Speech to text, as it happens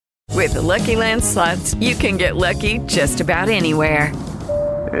With the Lucky Land Slots, you can get lucky just about anywhere.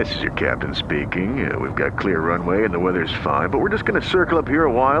 This is your captain speaking. We've got clear runway and the weather's fine, but we're just going to circle up here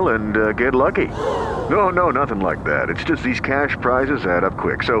a while and get lucky. No, nothing like that. It's just these cash prizes add up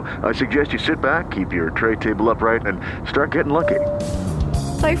quick. So I suggest you sit back, keep your tray table upright, and start getting lucky.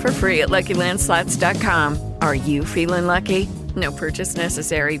 Play for free at LuckyLandSlots.com. Are you feeling lucky? No purchase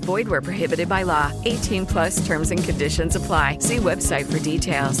necessary. Void where prohibited by law. 18 plus terms and conditions apply. See website for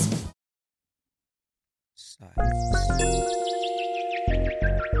details.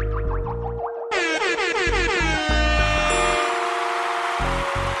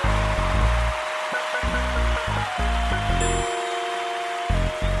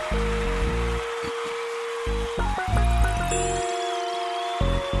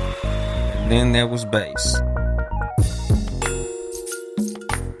 Then there was bass.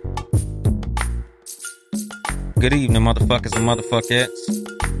 Good evening, motherfuckers and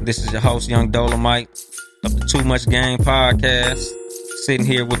motherfuckettes. This is your host, Young Dolemite, of the Too Much Game podcast. Sitting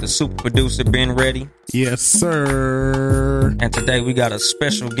here with the super producer, Ben Ready. Yes, sir. And today we got a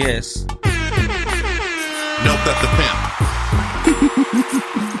special guest. No Cut the Pimp.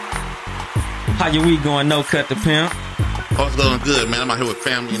 How your week going, No Cut the Pimp? Oh, it's going good, man. I'm out here with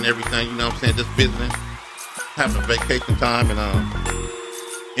family and everything, you know what I'm saying? Just visiting, having a vacation time, and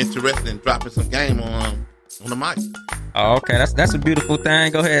interested in dropping some game on the mic. Oh, okay. That's a beautiful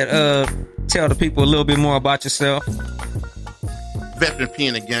thing. Go ahead, tell the people a little bit more about yourself. Veteran P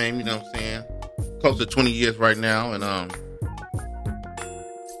in the game, you know what I'm saying? Close to 20 years right now, and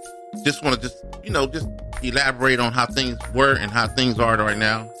just want to just elaborate on how things were and how things are right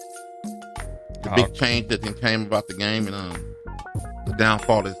now. The big change that came about the game and the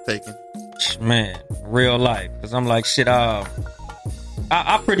downfall it's taken. Man, real life. Because I'm like, shit, I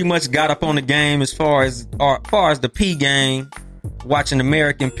pretty much got up on the game as far as the P game, watching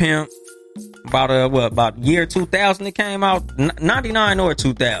American Pimp. About year 2000 it came out? 99 or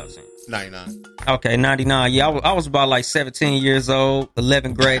 2000? 99. Okay, 99. Yeah, I was about like 17 years old,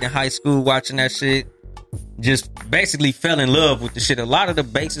 11th grade in high school watching that shit. Just basically fell in love with the shit. A lot of the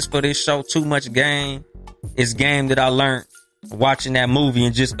basis for this show, Too Much Game, is game that I learned watching that movie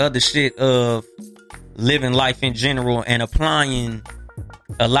and just other shit of living life in general and applying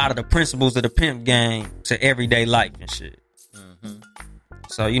a lot of the principles of the pimp game to everyday life and shit. Mm-hmm.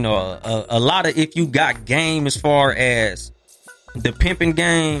 So, you know, a lot of, if you got game as far as the pimping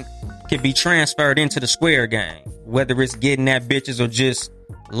game, can be transferred into the square game, whether it's getting at bitches or just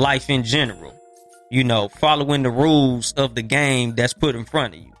life in general. You know, following the rules of the game that's put in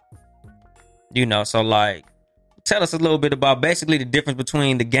front of you. You know, so like, tell us a little bit about basically the difference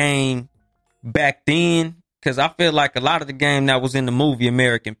between the game back then, because I feel like a lot of the game that was in the movie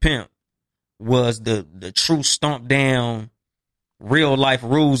American Pimp was the true stomp down real life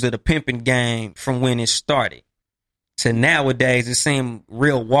rules of the pimping game from when it started to nowadays. It seemed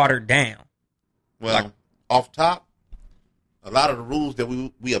real watered down. Well, off top, a lot of the rules that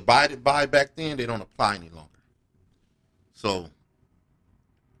we abided by back then, they don't apply any longer. So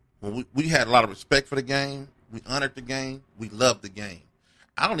when we had a lot of respect for the game, we honored the game, we loved the game.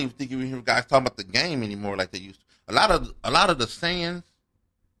 I don't even think you hear guys talking about the game anymore like they used to. A lot of the sayings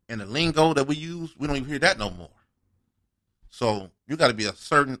and the lingo that we use, we don't even hear that no more. So you got to be a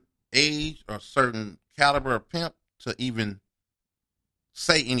certain age or a certain caliber of pimp to even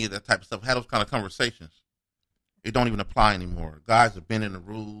say any of that type of stuff, have those kind of conversations. It don't even apply anymore. Guys have been in the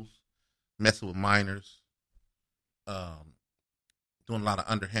rules, messing with minors, doing a lot of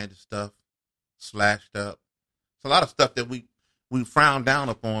underhanded stuff, slashed up. It's a lot of stuff that we frowned down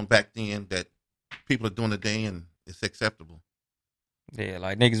upon back then that people are doing today, and it's acceptable. Yeah,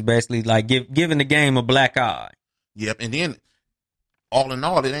 like niggas basically like giving the game a black eye. Yep, and then all in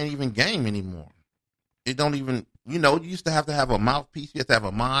all, it ain't even game anymore. It don't even, you used to have a mouthpiece. You have to have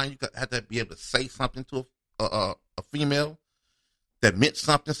a mind. You have to be able to say something to a female that meant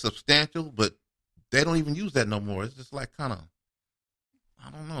something substantial, but they don't even use that no more. It's just like kind of,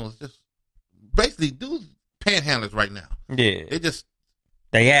 I don't know. It's just basically dudes panhandlers right now. Yeah,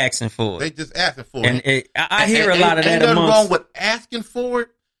 they asking for it. They just asking for and it. I hear a lot of that. Ain't nothing wrong with asking for it,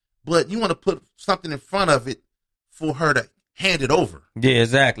 but you want to put something in front of it for her to hand it over. Yeah,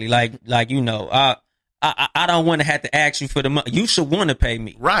 exactly. Like I don't want to have to ask you for the money. You should want to pay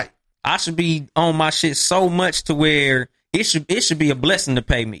me. Right. I should be on my shit so much to where it should be a blessing to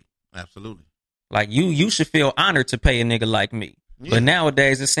pay me. Absolutely. Like you should feel honored to pay a nigga like me. Yeah. But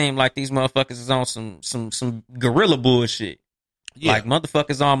nowadays it seems like these motherfuckers is on some guerrilla bullshit. Yeah. Like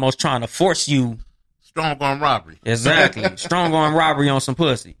motherfuckers almost trying to force you. Strong arm robbery. Exactly. Strong arm robbery on some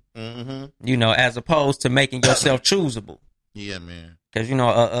pussy. Mm-hmm. As opposed to making yourself choosable. Yeah, man. Because, you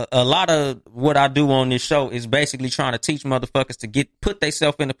know, a lot of what I do on this show is basically trying to teach motherfuckers to put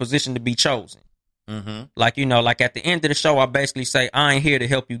themselves in a position to be chosen. Mm-hmm. Like, you know, like at the end of the show, I basically say, I ain't here to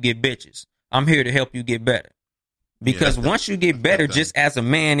help you get bitches. I'm here to help you get better. Because once you get better, just as a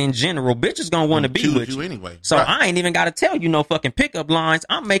man in general, bitches gonna want to be with you anyway. So I ain't even got to tell you no fucking pickup lines.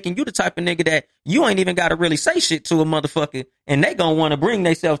 I'm making you the type of nigga that you ain't even got to really say shit to a motherfucker, and they gonna want to bring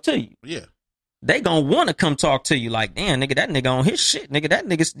themselves to you. Yeah. They gonna want to come talk to you like, damn, nigga, that nigga on his shit. Nigga, that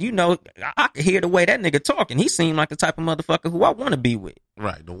nigga, you know, I could hear the way that nigga talking. He seemed like the type of motherfucker who I want to be with.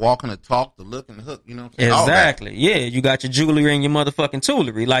 Right. The walk and the talk, the look and the hook, you know what I'm saying? Exactly. Yeah, you got your jewelry and your motherfucking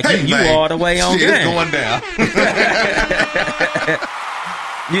toolery. Like, you all the way on shit, game. It's going down.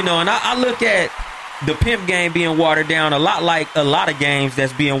 You know, and I look at the pimp game being watered down a lot like a lot of games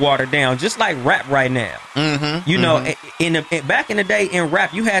that's being watered down, just like rap right now. Mm-hmm, you know, back in the day in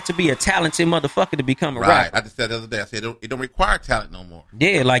rap, you had to be a talented motherfucker to become a rapper. I just said the other day, I said it don't require talent no more.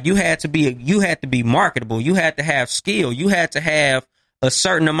 Yeah, like you had to be marketable. You had to have skill. You had to have a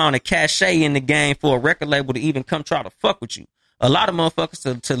certain amount of cachet in the game for a record label to even come try to fuck with you. A lot of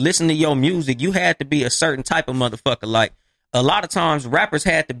motherfuckers to listen to your music, you had to be a certain type of motherfucker. Like, a lot of times rappers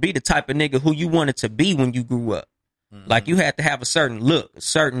had to be the type of nigga who you wanted to be when you grew up. Mm-hmm. Like, you had to have a certain look, a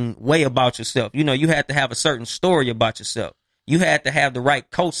certain way about yourself. You know, you had to have a certain story about yourself. You had to have the right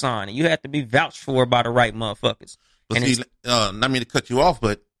cosign, and you had to be vouched for by the right motherfuckers. But and see, not mean to cut you off,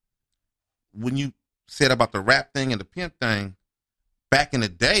 but when you said about the rap thing and the pimp thing, back in the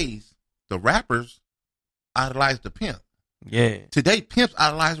days, the rappers idolized the pimp. Yeah. Today, pimps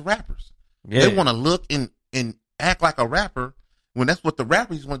idolize rappers. Yeah. They want to look and act like a rapper when that's what the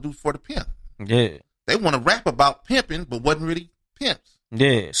rappers want to do for the pimp. Yeah. They want to rap about pimping, but wasn't really pimps.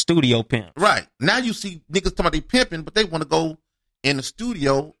 Yeah, studio pimp. Right. Now you see niggas talking about they pimping, but they want to go in the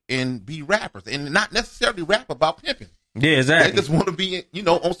studio and be rappers and not necessarily rap about pimping. Yeah, exactly. They just want to be, you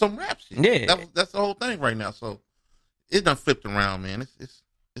know, on some rap shit. Yeah. That's the whole thing right now. So it done flipped around, man.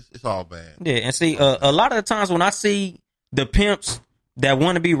 It's all bad. Yeah, and see, a lot of the times when I see the pimps that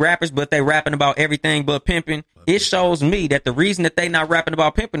want to be rappers, but they rapping about everything but pimping, it shows me that the reason that they not rapping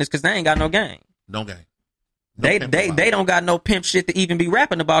about pimping is because they ain't got no game. No game. They don't got no pimp shit to even be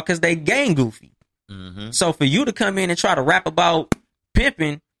rapping about because they gang goofy. Mm-hmm. So for you to come in and try to rap about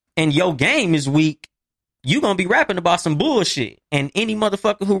pimping and your game is weak, you gonna be rapping about some bullshit. And any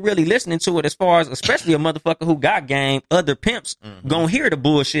motherfucker who really listening to it, as far as especially a motherfucker who got game, other pimps gonna hear the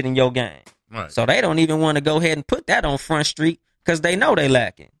bullshit in your game. Right. So they don't even want to go ahead and put that on Front Street because they know they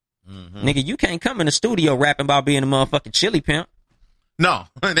lacking. Mm-hmm. Nigga, you can't come in the studio rapping about being a motherfucking chili pimp. No,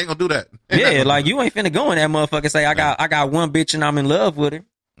 they ain't gonna do that. Yeah, like you ain't finna go in that motherfucker and say I got one bitch and I'm in love with her.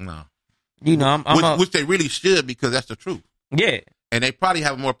 No. You know, which they really should, because that's the truth. Yeah. And they probably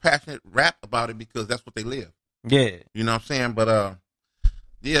have a more passionate rap about it because that's what they live. Yeah. You know what I'm saying? But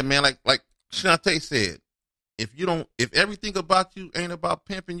yeah, man, like Shantae said, if everything about you ain't about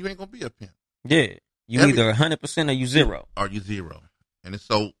pimping, you ain't gonna be a pimp. Yeah. You either 100% or you zero. Or you zero. And it's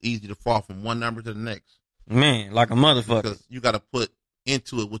so easy to fall from one number to the next. Man, like a motherfucker. Because you gotta put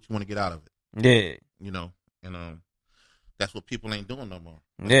into it what you want to get out of it. Yeah. You know, and that's what people ain't doing no more.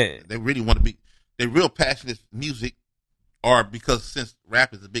 Yeah. They really want to be, they real passionate music, or because since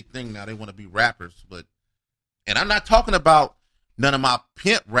rap is a big thing now, they want to be rappers. And I'm not talking about none of my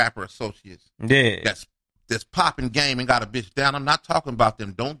pimp rapper associates. Yeah. That's popping game and got a bitch down. I'm not talking about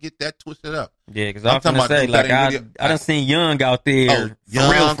them. Don't get that twisted up. Yeah, because I'm gonna say, like, I done seen Young out there.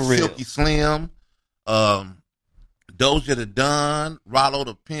 Young, for real. Silky Slim, Doja the Don, Rollo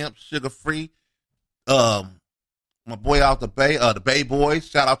the Pimp, Sugar Free, my boy out the Bay Boys,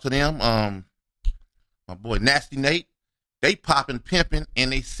 shout out to them. My boy Nasty Nate, they popping, pimping,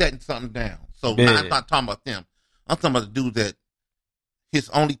 and they setting something down. So now I'm not talking about them. I'm talking about the dude that his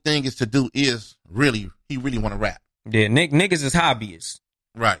only thing is to do is he really want to rap. Yeah, niggas is hobbyists.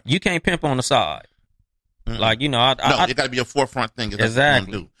 Right. You can't pimp on the side. Mm-hmm. Like, you know, it got to be a forefront thing.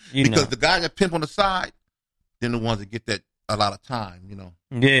 Exactly. Because the guys that pimp on the side, then the ones that get that a lot of time, you know.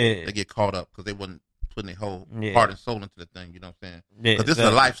 Yeah. They get caught up because they wasn't putting their whole heart and soul into the thing, you know what I'm saying? Yeah. Because this is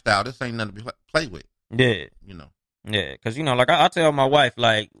a lifestyle. This ain't nothing to play with. Yeah. You know. Yeah, because, you know, like I tell my wife,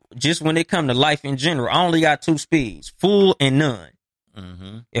 like, just when it come to life in general, I only got two speeds, full and none.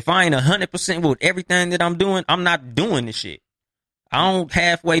 Mm-hmm. If I ain't 100% with everything that I'm doing, I'm not doing this shit. I don't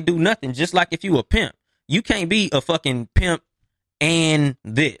halfway do nothing. Just like if you a pimp, you can't be a fucking pimp and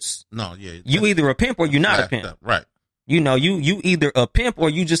this. No, yeah. You either a pimp or you're not a pimp. Up. Right. You know, you either a pimp or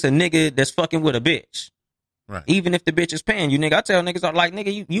you just a nigga that's fucking with a bitch. Right. Even if the bitch is paying you, nigga. I tell niggas, like,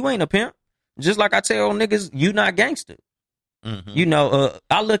 nigga, you ain't a pimp. Just like I tell niggas, you not gangster. Mm-hmm. You know,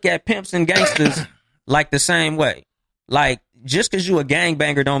 I look at pimps and gangsters like the same way. Like, just because you a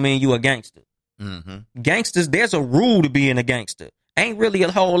gangbanger don't mean you a gangster. Gangsters, there's a rule to being a gangster. Ain't really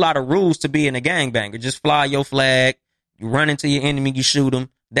a whole lot of rules to being a gangbanger. Just fly your flag, you run into your enemy, you shoot them.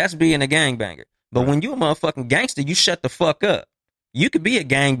 That's being a gangbanger. But when you a motherfucking gangster, you shut the fuck up. You could be a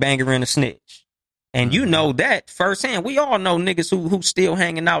gangbanger and a snitch. And you know that firsthand. We all know niggas who still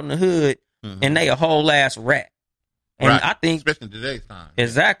hanging out in the hood and they a whole ass rat. And I think, especially in today's time.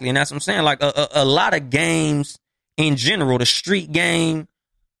 Exactly. And that's what I'm saying. Like a lot of games in general, the street game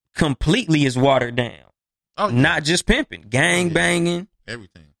completely is watered down. Oh, yeah. Not just pimping, gang banging,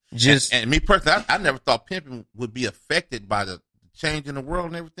 everything. Just and me personally, I never thought pimping would be affected by the change in the world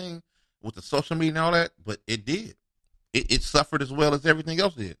and everything with the social media and all that, but it did. It suffered as well as everything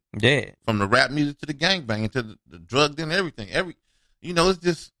else did. Yeah. From the rap music to the gang banging to the drug and everything. It's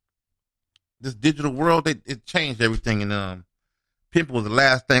just this digital world. It changed everything. And pimping was the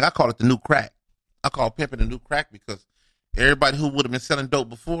last thing. I call it the new crack. I call pimping the new crack because everybody who would have been selling dope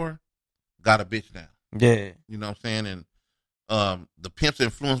before got a bitch now. Yeah. You know what I'm saying? And the pimps are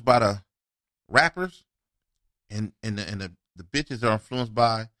influenced by the rappers, and the bitches are influenced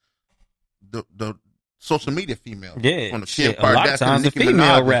by the social media females. Yeah. From the shit. A lot of times the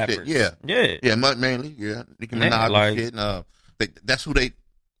female rappers. Yeah. Mainly. Yeah. Nicki Minaj and shit. And, that's who they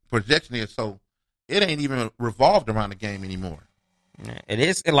projection is. So it ain't even revolved around the game anymore. Yeah, it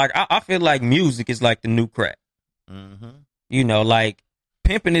is. Like I feel like music is like the new crack. You know, like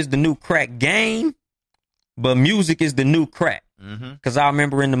pimping is the new crack game, but music is the new crack. Because I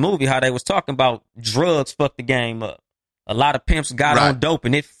remember in the movie how they was talking about drugs fucked the game up. A lot of pimps got on dope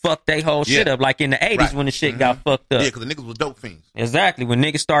and it fucked their whole shit up. Like in the 80s when the shit got fucked up. Yeah, because the niggas was dope fiends. Exactly. When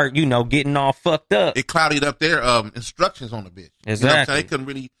niggas start, getting all fucked up. It clouded up their instructions on the bitch. Exactly. They couldn't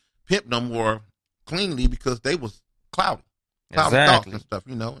really pimp no more cleanly because they was cloudy. Cloudy thoughts and stuff,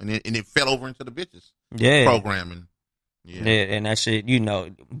 and it fell over into the bitches. Yeah. Programming. Yeah, and that shit,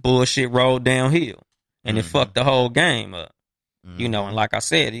 bullshit rolled downhill. And it fucked the whole game up. And like I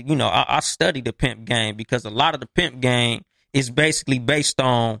said, I study the pimp game because a lot of the pimp game is basically based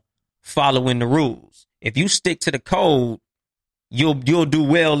on following the rules. If you stick to the code, you'll do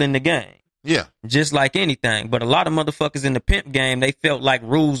well in the game. Yeah. Just like anything. But a lot of motherfuckers in the pimp game, they felt like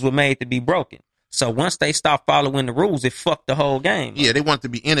rules were made to be broken. So once they stopped following the rules, it fucked the whole game. Yeah, they want to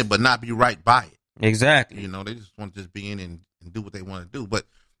be in it, but not be right by it. Exactly. They just want to just be in and do what they want to do. But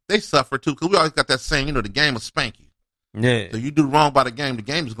they suffer too, because we always got that saying, the game will spank you. Yeah. So you do wrong by the game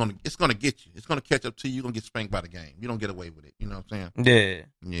is gonna get you. It's gonna catch up to you. You're gonna get spanked by the game. You don't get away with it. You know what I'm saying?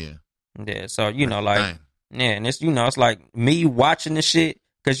 Yeah. Yeah. So and it's it's like me watching the shit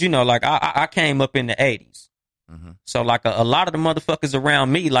because I came up in the 80s. So like a lot of the motherfuckers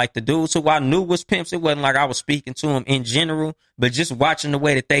around me, like the dudes who I knew was pimps, it wasn't like I was speaking to them in general, but just watching the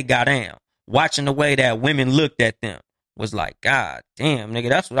way that they got down, watching the way that women looked at them. Was like, God damn, nigga,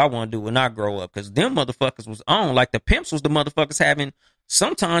 that's what I want to do when I grow up. Because them motherfuckers was on. Like, the pimps was the motherfuckers having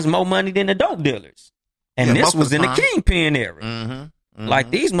sometimes more money than the dope dealers. And this was in the kingpin era.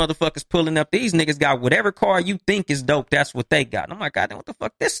 Like, these motherfuckers pulling up, these niggas got whatever car you think is dope, that's what they got. And I'm like, God damn, what the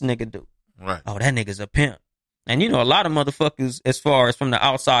fuck this nigga do? Right. Oh, that nigga's a pimp. And, a lot of motherfuckers, as far as from the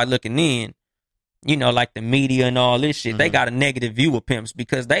outside looking in, like the media and all this shit, they got a negative view of pimps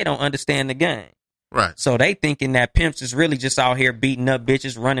because they don't understand the game. Right. So they thinking that pimps is really just out here beating up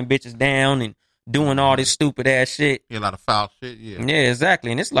bitches, running bitches down, and doing all this stupid ass shit. Yeah, a lot of foul shit, yeah. Yeah, exactly.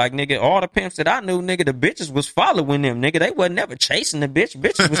 And it's like, nigga, all the pimps that I knew, nigga, the bitches was following them, nigga. They wasn't never chasing the bitch.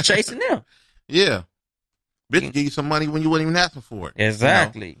 Bitches was chasing them. Yeah. Bitch give you some money when you wasn't even asking for it.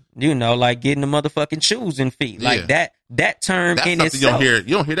 Exactly. Like getting the motherfucking shoes and feet. Yeah. Like that term that's in itself. You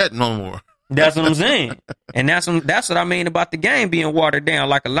don't hear that no more. That's what I'm saying. And that's what I mean about the game being watered down.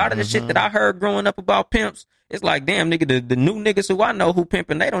 Like a lot of the shit that I heard growing up about pimps, it's like, damn, nigga, the new niggas who I know who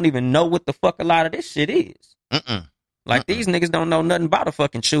pimping, they don't even know what the fuck a lot of this shit is. Like these niggas don't know nothing about the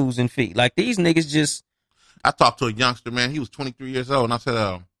fucking shoes and feet. Like these niggas just. I talked to a youngster, man. He was 23 years old, and I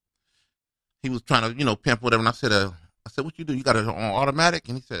said, he was trying to, pimp whatever. And I said, what you do? You got it on automatic?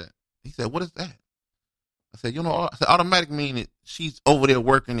 And he said, what is that? I said, automatic mean she's over there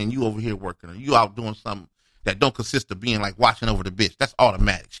working and you over here working, or you out doing something that don't consist of being like watching over the bitch. That's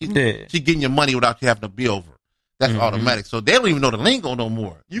automatic. She's getting your money without you having to be over. That's automatic. So they don't even know the lingo no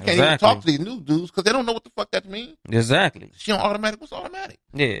more. You can't even talk to these new dudes because they don't know what the fuck that means. Exactly. She on automatic. What's automatic?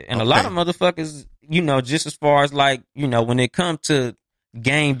 Yeah, and a lot of motherfuckers, just as far as like, when it comes to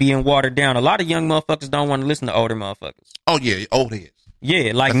game being watered down, a lot of young motherfuckers don't want to listen to older motherfuckers. Oh yeah, old heads.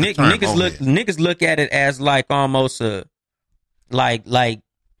 Yeah, like niggas look at it as like almost a slight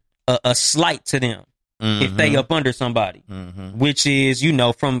to them. if they up under somebody, which is, you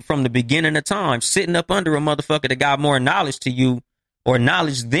know, from the beginning of time, sitting up under a motherfucker that got more knowledge to you or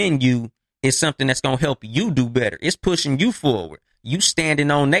knowledge than you is something that's going to help you do better. It's pushing you forward. You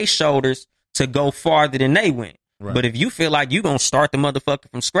standing on their shoulders to go farther than they went. Right. But if you feel like you going to start the motherfucker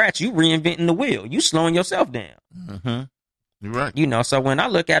from scratch, you reinventing the wheel. You slowing yourself down. You're right. You know, so when I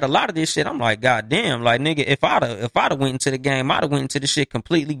look at a lot of this shit, I'm like, God damn, like, nigga, if I'd have went into the game, I'd have went into the shit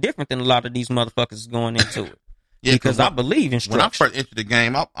completely different than a lot of these motherfuckers going into it. Yeah, because I believe in structure. When I first entered the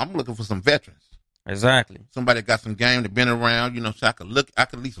game, I'm looking for some veterans. Exactly. Somebody that got some game, that been around, you know, so I could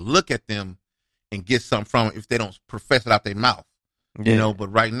at least look at them and get something from them if they don't profess it out their mouth. Yeah. You know, but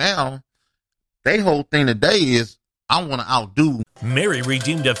right now, their whole thing today is, I want to outdo. Mary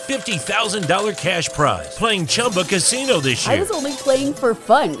redeemed a $50,000 cash prize playing Chumba Casino this year. I was only playing for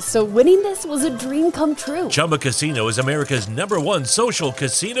fun, so winning this was a dream come true. Chumba Casino is America's #1 social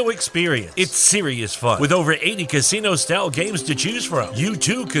casino experience. It's serious fun. With over 80 casino-style games to choose from, you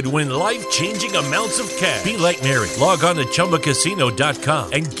too could win life-changing amounts of cash. Be like Mary. Log on to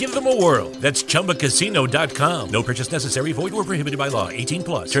ChumbaCasino.com and give them a whirl. That's ChumbaCasino.com. No purchase necessary. Void or prohibited by law. 18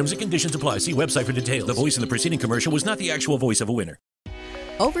 plus. Terms and conditions apply. See website for details. The voice in the preceding commercial was not the actual voice of a winner.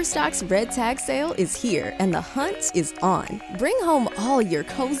 Overstock's Red Tag Sale is here, and the hunt is on. Bring home all your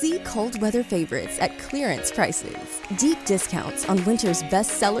cozy, cold weather favorites at clearance prices. Deep discounts on winter's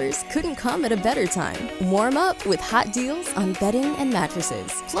best sellers couldn't come at a better time. Warm up with hot deals on bedding and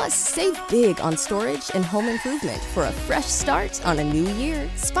mattresses. Plus, save big on storage and home improvement for a fresh start on a new year.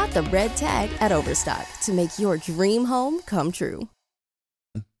 Spot the Red Tag at Overstock to make your dream home come true.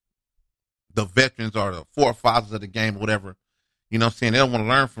 The veterans are the forefathers of the game or whatever. You know what I'm saying? They don't want to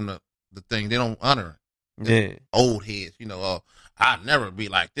learn from the thing. They don't honor the old heads. You know, I'd never be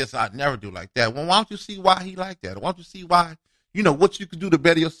like this. I'd never do like that. Well, why don't you see why he like that? Why don't you see why, you know, what you can do to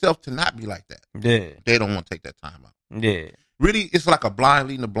better yourself to not be like that? Yeah. They don't want to take that time out. Yeah. Really, it's like a blind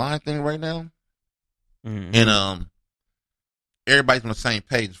leading the blind thing right now. And everybody's on the same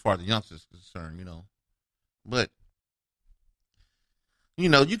page as far as the youngsters are concerned, you know. But, you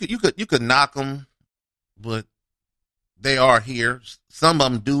know, you could knock them, but they are here. Some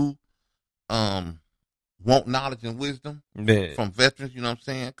of them do want knowledge and wisdom from veterans, you know what I'm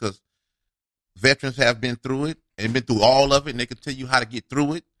saying? Because veterans have been through it and been through all of it, and they can tell you how to get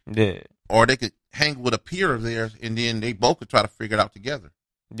through it. Yeah. Or they could hang with a peer of theirs, and then they both could try to figure it out together.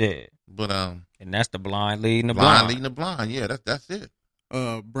 Yeah. But and that's the blind leading the blind. blind. Leading the blind, yeah, that's it.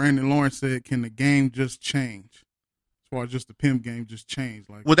 Brandon Lawrence said, can the game just change? As far as just the Pimp game just change?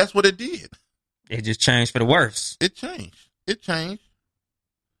 Like, well, that's what it did. It just changed for the worse. It changed. It changed.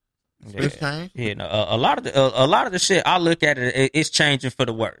 It's changed. Yeah, no, a lot of the shit I look at it's changing for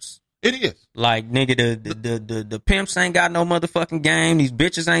the worse. It is. Like, nigga, the pimps ain't got no motherfucking game. These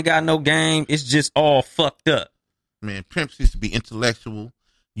bitches ain't got no game. It's just all fucked up. Man, pimps used to be intellectual.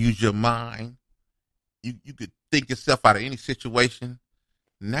 Use your mind. You could think yourself out of any situation.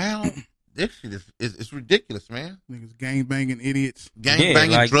 Now, this shit is ridiculous, man. Niggas gang banging idiots. Gang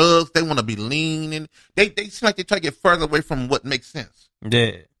banging, like, drugs. They want to be lean, and they seem like they try to get further away from what makes sense.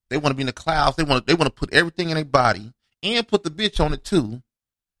 Yeah. They want to be in the clouds. They want to put everything in their body and put the bitch on it too,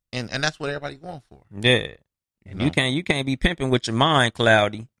 and that's what everybody's going for. Yeah. And you can't be pimping with your mind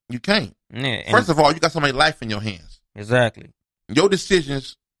cloudy. You can't. Yeah. First of all, you got somebody's life in your hands. Exactly. Your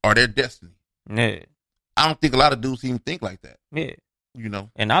decisions are their destiny. Yeah. I don't think a lot of dudes even think like that. Yeah. You know.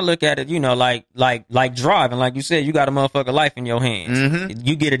 And I look at it, you know, like driving. Like you said, you got a motherfucker life in your hands. Mm-hmm.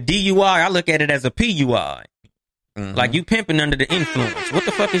 You get a DUI, I look at it as a PUI. Mm-hmm. Like, you pimping under the influence. What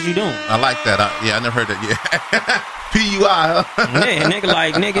the fuck is you doing? I like that. I never heard that yet. PUI, huh? Yeah, nigga,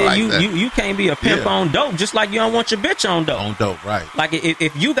 like you can't be a pimp on dope, just like you don't want your bitch on dope. On dope, right. Like,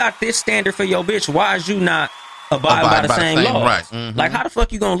 if you got this standard for your bitch, why is you not abide by the same laws? Right. Mm-hmm. Like, how the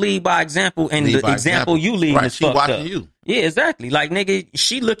fuck you gonna lead by example, and the example you lead is fucked up? She watching you. Yeah, exactly. Like, nigga,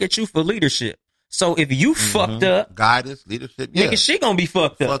 she look at you for leadership. So if you fucked up, guidance, leadership, yeah, nigga, she gonna be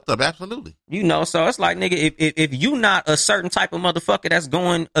fucked up. Fucked up, absolutely. You know, so it's like, nigga, if you not a certain type of motherfucker that's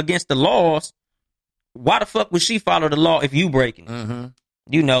going against the laws, why the fuck would she follow the law if you breaking it? Mm-hmm.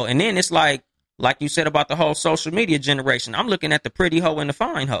 You know, and then it's like you said about the whole social media generation. I'm looking at the pretty hoe and the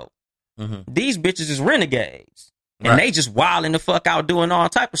fine hoe. Mm-hmm. These bitches is renegades, and they just wilding the fuck out doing all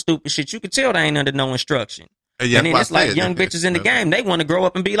type of stupid shit. You can tell they ain't under no instruction. Yeah, and then it's like young bitches in the game, they want to grow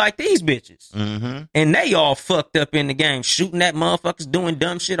up and be like these bitches. Mm-hmm. And they all fucked up in the game, shooting at motherfuckers, doing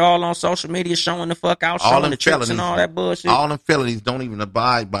dumb shit all on social media, showing the fuck out, showing the tricks and all that bullshit. All them felonies don't even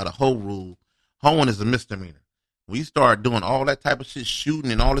abide by the whole rule. Hoeing is a misdemeanor. When you start doing all that type of shit,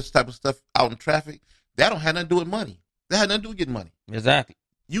 shooting and all this type of stuff out in traffic, that don't have nothing to do with money. That had nothing to do with getting money. Exactly.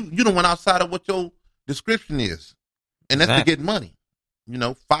 You don't went outside of what your description is. And that's to get money. You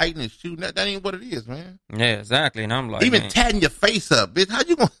know, fighting and shooting. That ain't what it is, man. Yeah, exactly. And I'm like, even man, tatting your face up, bitch. How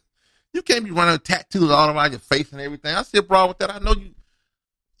you going? You can't be running tattoos all around your face and everything. I see a problem with that. I know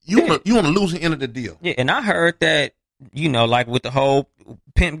you want to lose the end of the deal. Yeah, and I heard that, you know, like with the whole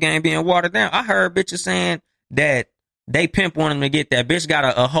pimp game being watered down, I heard bitches saying that they pimp want them to get that. Bitch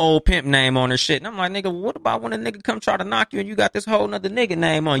got a whole pimp name on her shit. And I'm like, nigga, what about when a nigga come try to knock you and you got this whole nother nigga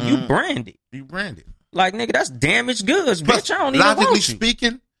name on you? Branded. You branded. Like, nigga, that's damaged goods, Plus, bitch. I don't even logically want you.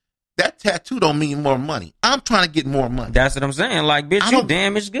 speaking, that tattoo don't mean more money. I'm trying to get more money. That's what I'm saying. Like, bitch, you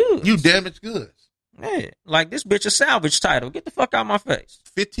damaged goods. You damaged goods. Yeah. Like, this bitch a salvage title. Get the fuck out of my face.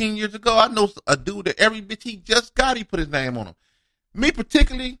 15 years ago, I know a dude that every bitch he just got, he put his name on him. Me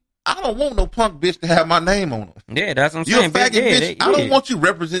particularly, I don't want no punk bitch to have my name on him. Yeah, that's what I'm You're saying. a faggot bitch. I don't yeah. want you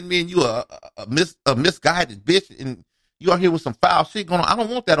representing me and you a misguided bitch and you out here with some foul shit going on. I don't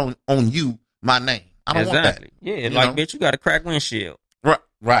want that on you, my name. I don't want that. Yeah, you like, know? bitch, you got a cracked windshield.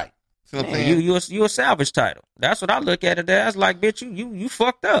 Right. See what I'm saying? You a salvage title. That's what I look at it as. Like, bitch, you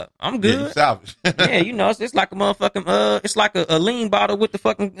fucked up. I'm good. Yeah, you salvage. Yeah, you know, it's like a motherfucking it's like a lean bottle with the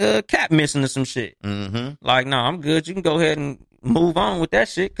fucking cap missing or some shit. Mm-hmm. Like, no, I'm good. You can go ahead and move on with that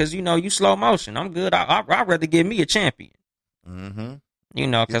shit because, you know, you slow motion. I'm good. I'd rather give me a champion. Mm-hmm. You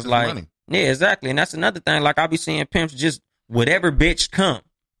know, because, Get like, money. yeah, exactly. And that's another thing. Like, I be seeing pimps just whatever bitch come.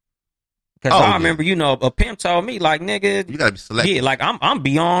 Because I remember, you know, a pimp told me, like, nigga, you gotta be selective. Yeah, like I'm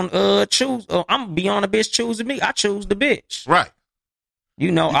beyond I'm beyond a bitch choosing me. I choose the bitch. Right.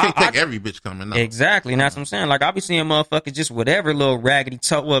 You know, you can't take every bitch coming up. Exactly, and that's what I'm saying. Like, I be seeing motherfuckers just whatever little raggedy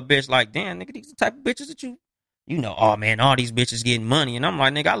toe up bitch. Like, damn, nigga, these the type of bitches that you know. Oh man, all these bitches getting money, and I'm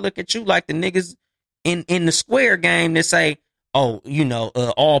like, nigga, I look at you like the niggas in the square game that say, oh, you know,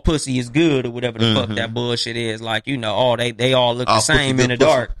 all pussy is good or whatever the fuck that bullshit is. Like, you know, all they all look the same in the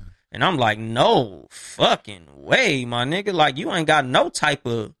dark. And I'm like, no fucking way, my nigga. Like, you ain't got no type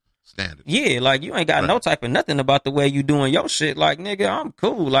of standard. Yeah, like, you ain't got no type of nothing about the way you doing your shit. Like, nigga, I'm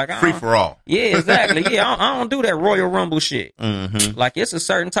cool. Like, free for all. Yeah, exactly. Yeah, I don't do that Royal Rumble shit. Mm-hmm. Like, it's a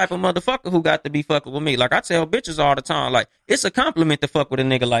certain type of motherfucker who got to be fucking with me. Like, I tell bitches all the time, like, it's a compliment to fuck with a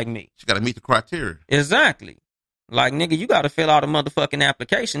nigga like me. You got to meet the criteria. Exactly. Like, nigga, you got to fill out a motherfucking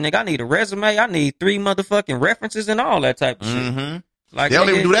application. Nigga, I need a resume. I need 3 motherfucking references and all that type of shit. Like, they don't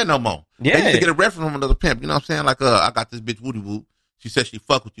even do that no more. Yeah. They used to get a reference from another pimp. You know what I'm saying? Like, I got this bitch Woody Woo. She said she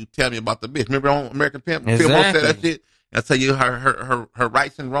fuck with you. Tell me about the bitch. Remember on American Pimp? Exactly. Pimp said that shit. I tell you her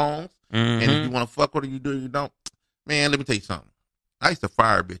rights and wrongs. And if you want to fuck with her, you do or you don't. Man, let me tell you something. I used to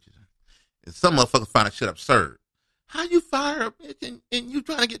fire bitches. And some motherfuckers find that shit absurd. How you fire a bitch and you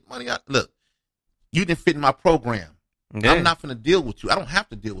trying to get money out? Look, you didn't fit in my program. Yeah. I'm not finna deal with you. I don't have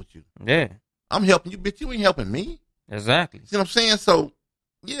to deal with you. Yeah. I'm helping you, bitch. You ain't helping me. Exactly. See what I'm saying? So,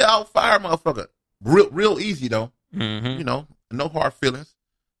 yeah, I'll fire a motherfucker. Real easy, though. Mm-hmm. You know, no hard feelings.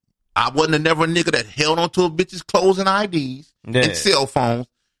 I wasn't never a nigga that held on to a bitch's clothes and IDs and cell phones.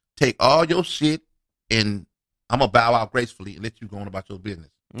 Take all your shit and I'm going to bow out gracefully and let you go on about your business.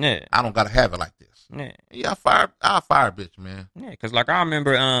 Yeah. I don't got to have it like this. Yeah, I'll fire a bitch, man. Yeah, because like I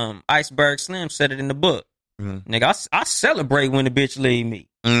remember Iceberg Slim said it in the book. Mm-hmm. Nigga, I celebrate when the bitch leave me.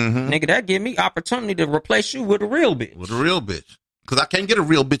 Mm-hmm. Nigga, that give me opportunity to replace you with a real bitch. With a real bitch. Because I can't get a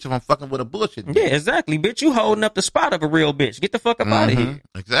real bitch if I'm fucking with a bullshit bitch. Yeah, exactly, bitch. You holding up the spot of a real bitch. Get the fuck up out of here.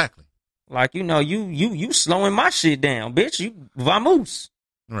 Exactly. Like, you know, you slowing my shit down, bitch. You vamoose.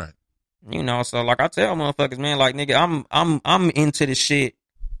 Right. You know, so like I tell motherfuckers, man, like, nigga, I'm into the shit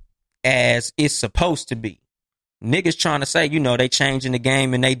as it's supposed to be. Niggas trying to say, you know, they changing the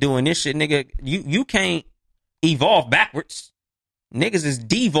game and they doing this shit, nigga. You can't evolve backwards. Niggas is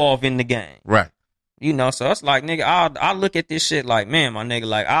devolving the game. Right. You know, so it's like, nigga, I look at this shit like, man, my nigga,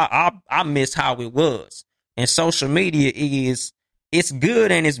 like, I miss how it was. And social media it's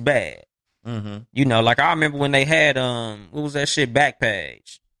good and it's bad. Mm-hmm. You know, like, I remember when they had, what was that shit,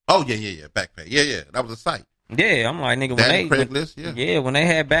 Backpage? Oh, yeah, Backpage. Yeah, that was a site. Yeah, I'm like, nigga, when they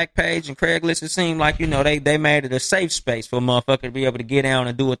had Backpage and Craigslist, it seemed like, you know, they made it a safe space for a motherfucker to be able to get down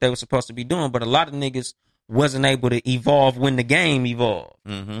and do what they were supposed to be doing. But a lot of niggas wasn't able to evolve when the game evolved.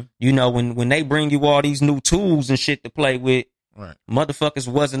 Mm-hmm. You know, when they bring you all these new tools and shit to play with, right, motherfuckers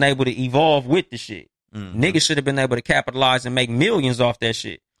wasn't able to evolve with the shit. Mm-hmm. Niggas should have been able to capitalize and make millions off that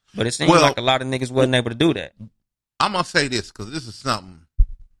shit. But it seems like a lot of niggas wasn't able to do that. I'm going to say this because this is something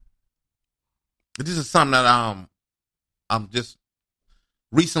that I'm just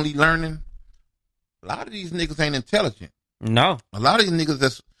recently learning. A lot of these niggas ain't intelligent. No. A lot of these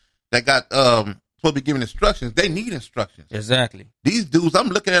niggas that got supposed to be giving instructions, they need instructions. Exactly. These dudes, I'm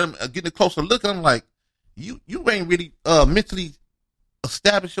looking at them, getting a closer look at them like, you ain't really mentally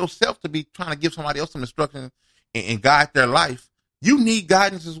establish yourself to be trying to give somebody else some instruction and guide their life, you need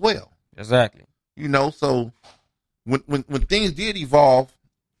guidance as well. Exactly. You know, so when things did evolve,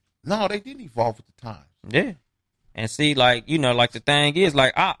 no, they didn't evolve with the times. Yeah. And see, like, you know, like the thing is,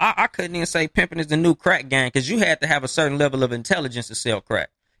 like, I couldn't even say pimping is the new crack game because you had to have a certain level of intelligence to sell crack.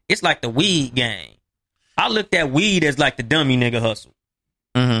 It's like the weed game. I looked at weed as like the dummy nigga hustle.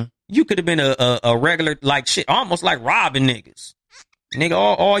 Mm-hmm. You could have been a regular, like, shit, almost like robbing niggas. Nigga,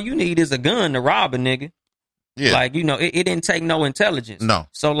 all you need is a gun to rob a nigga. Yeah. Like, you know, it didn't take no intelligence. No.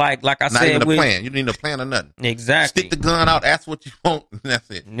 So, like I Not said, even a plan. You need a plan or nothing. Exactly. Stick the gun out, ask what you want, and that's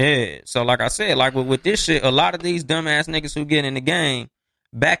it. Yeah. So, like I said, like with this shit, a lot of these dumbass niggas who get in the game,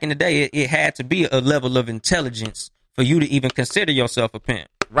 back in the day, it had to be a level of intelligence for you to even consider yourself a pimp.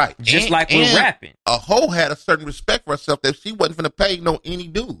 Right. Just like with rapping. A hoe had a certain respect for herself that she wasn't finna pay any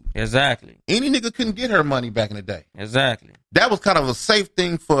dude. Exactly. Any nigga couldn't get her money back in the day. Exactly. That was kind of a safe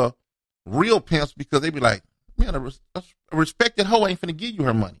thing for real pimps because they'd be like, man, a respected hoe ain't finna give you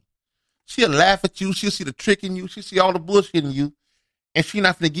her money. She'll laugh at you. She'll see the trick in you. She'll see all the bullshit in you. And she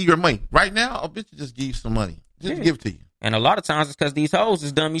not finna give you her money. Right now, a bitch will just give you some money. Just give it to you. And a lot of times it's because these hoes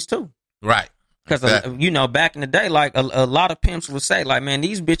is dummies too. Right. Because, exactly. You know, back in the day, like, a lot of pimps would say, like, man,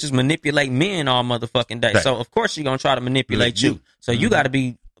 these bitches manipulate men all motherfucking day. Right. So, of course, she's going to try to manipulate you. So, you got to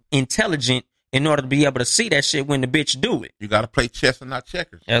be intelligent in order to be able to see that shit when the bitch do it. You got to play chess and not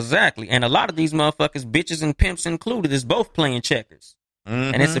checkers. Exactly. And a lot of these motherfuckers, bitches and pimps included, is both playing checkers.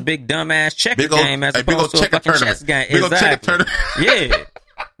 Mm-hmm. And it's a big dumbass checker game as opposed to a fucking chess game. Exactly. Yeah.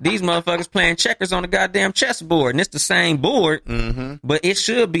 These motherfuckers playing checkers on the goddamn chessboard, and it's the same board, but it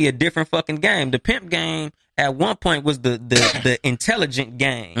should be a different fucking game. The pimp game at one point was the intelligent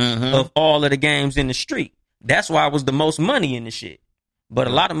game of all of the games in the street. That's why it was the most money in the shit. But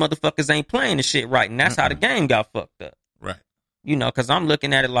a lot of motherfuckers ain't playing the shit right, and that's how the game got fucked up. Right. You know, because I'm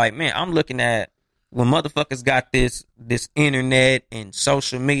looking at it like, man, I'm looking at when motherfuckers got this internet and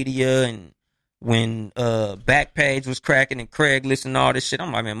social media and when Backpage was cracking and Craigslist and all this shit,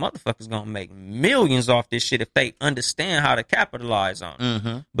 I'm like, man, motherfuckers gonna make millions off this shit if they understand how to capitalize on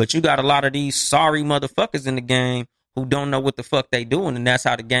it. But you got a lot of these sorry motherfuckers in the game who don't know what the fuck they doing, and that's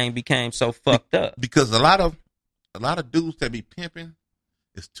how the game became so fucked up. Because a lot of dudes that be pimping,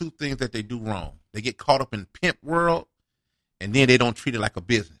 it's two things that they do wrong. They get caught up in pimp world, and then they don't treat it like a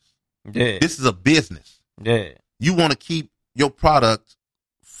business. Yeah. This is a business. Yeah. You want to keep your product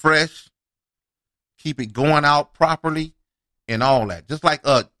fresh, keep it going out properly, and all that. Just like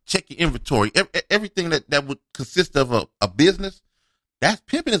check your inventory. Everything that would consist of a business, that's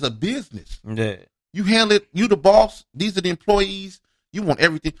pimping is a business. Yeah. You handle it. You the boss. These are the employees. You want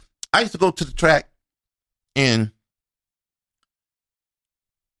everything. I used to go to the track, and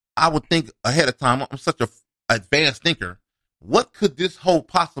I would think ahead of time. I'm such a advanced thinker. What could this hoe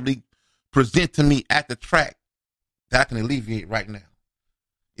possibly present to me at the track that I can alleviate right now?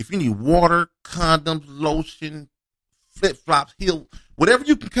 If you need water, condoms, lotion, flip-flops, heel, whatever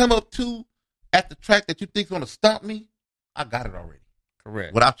you can come up to at the track that you think is going to stump me, I got it already.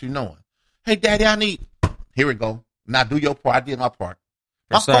 Correct. Without you knowing. Hey, daddy, I need, here we go. Now do your part. I did my part.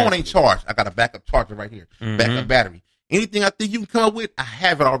 My phone ain't charged. I got a backup charger right here. Backup battery. Anything I think you can come up with, I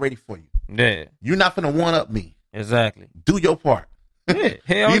have it already for you. Yeah. You're not going to one-up me. Exactly. Do your part. Yeah,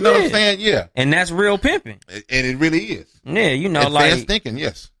 hell you know yeah. what I'm saying? Yeah. And that's real pimping. And it really is. Yeah, you know, advanced like thinking,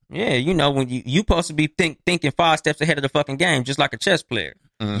 yes. Yeah, you know, when you supposed to be thinking 5 steps ahead of the fucking game, just like a chess player.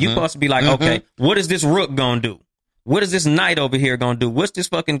 You supposed to be like, okay, what is this rook gonna do? What is this knight over here gonna do? What's this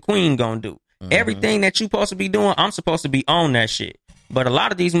fucking queen gonna do? Everything that you supposed to be doing, I'm supposed to be on that shit. But a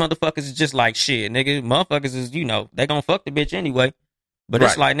lot of these motherfuckers is just like, shit, nigga, motherfuckers is, you know, they gonna fuck the bitch anyway. But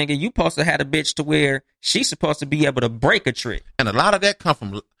it's like, nigga, you supposed to have a bitch to where she's supposed to be able to break a trick. And a lot of that come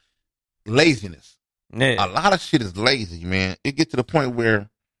from laziness. Yeah. A lot of shit is lazy, man. It get to the point where,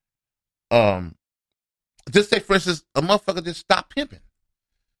 just say, for instance, a motherfucker just stopped pimping.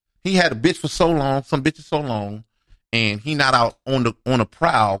 He had a bitch for so long, some bitches so long, and he not out on the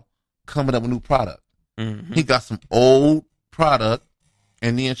prowl coming up with new product. He got some old product,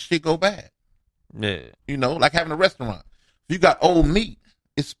 and then shit go bad. Yeah. You know, like having a restaurant. If you got old meat,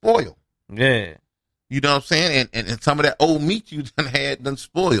 it's spoiled. Yeah. You know what I'm saying? And some of that old meat you done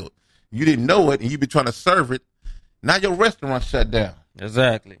spoiled. You didn't know it, and you've been trying to serve it. Now your restaurant shut down.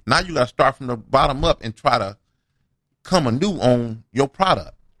 Exactly. Now you got to start from the bottom up and try to come anew on your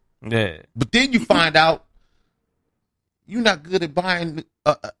product. Yeah. But then you find out you're not good at buying,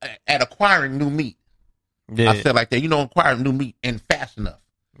 at acquiring new meat. Yeah. I said like that. You don't acquire new meat and fast enough.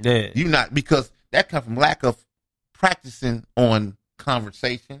 Yeah. You not, because that comes from lack of practicing on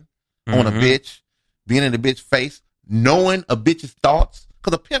conversation, on a bitch, being in the bitch face, knowing a bitch's thoughts,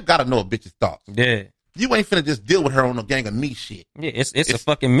 because a pimp got to know a bitch's thoughts. Yeah. You ain't finna just deal with her on no gang of me shit. Yeah, it's a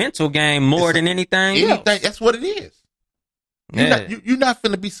fucking mental game more than anything else. That's what it is. You're not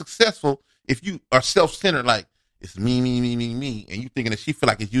finna be successful if you are self-centered, like, it's me, and you thinking that she feel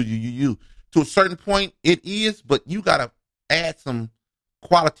like it's you. To a certain point, it is, but you got to add some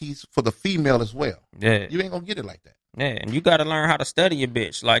qualities for the female as well. Yeah. You ain't gonna get it like that. Yeah, and you got to learn how to study your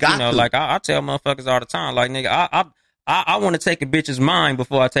bitch. Like, like I tell motherfuckers all the time, like, nigga, I want to take a bitch's mind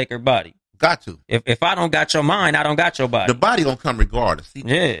before I take her body. Got to. If I don't got your mind, I don't got your body. The body gonna come regardless. See,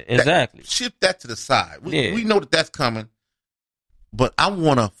 yeah, exactly. Shift that to the side. We know that that's coming, but I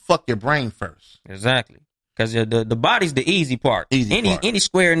want to fuck your brain first. Exactly. Because the body's the easy part. Any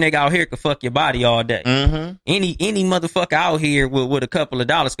square nigga out here could fuck your body all day. Mm-hmm. Any motherfucker out here with a couple of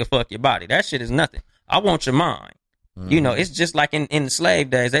dollars could fuck your body. That shit is nothing. I want your mind. Mm-hmm. You know, it's just like in the slave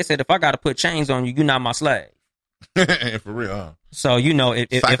days. They said, if I got to put chains on you, you're not my slave. For real, huh? So, you know,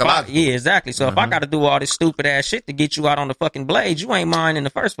 if I, yeah, exactly. So if I got to do all this stupid ass shit to get you out on the fucking blade, you ain't mine in the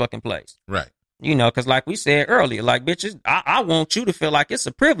first fucking place. Right. You know, because like we said earlier, like, bitches, I want you to feel like it's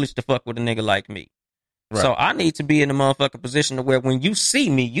a privilege to fuck with a nigga like me. Right. So I need to be in the motherfucking position to where when you see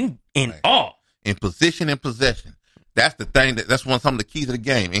me, you in awe. In position and possession. That's the thing. That's some of the keys of the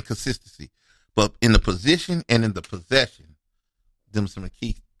game, inconsistency. But in the position and in the possession, them some of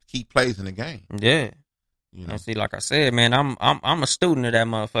the key plays in the game. Yeah. You know? And see, like I said, man, I'm a student of that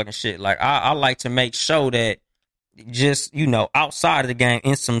motherfucking shit. Like I like to make sure that just, you know, outside of the game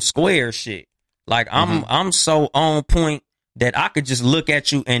in some square shit. Like I'm so on point that I could just look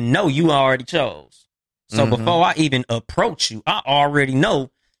at you and know you already chose. So before I even approach you, I already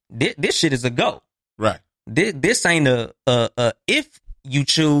know this shit is a go. Right. This ain't a if you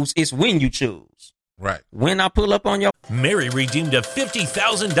choose, it's when you choose. Right. When I pull up on your... Mary redeemed a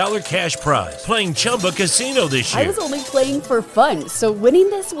 $50,000 cash prize playing Chumba Casino this year. I was only playing for fun, so winning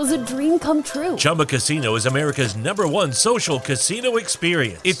this was a dream come true. Chumba Casino is America's #1 social casino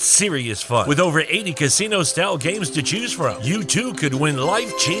experience. It's serious fun. With over 80 casino-style games to choose from, you too could win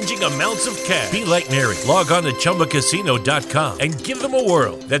life-changing amounts of cash. Be like Mary. Log on to ChumbaCasino.com and give them a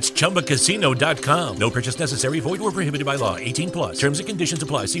whirl. That's ChumbaCasino.com. No purchase necessary. Void or prohibited by law. 18+. Terms and conditions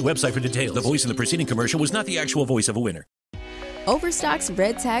apply. See website for details. The voice in the preceding commercial was not the actual voice of a winner. Overstock's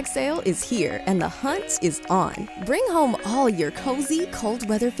Red Tag Sale is here and the hunt is on. Bring home all your cozy, cold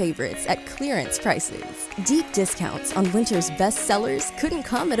weather favorites at clearance prices. Deep discounts on winter's best sellers couldn't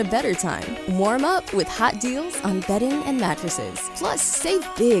come at a better time. Warm up with hot deals on bedding and mattresses. Plus, save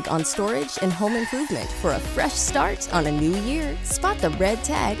big on storage and home improvement for a fresh start on a new year. Spot the red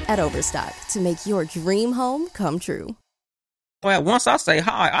tag at Overstock to make your dream home come true. Well, once I say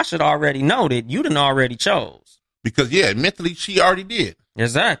hi, I should already know that you done already chose. Because, yeah, mentally, she already did.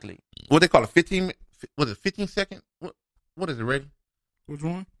 Exactly. What they call it, 15 second? What is it, ready? Which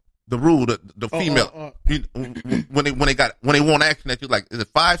one? The rule, the female, when they want action at you, like, is it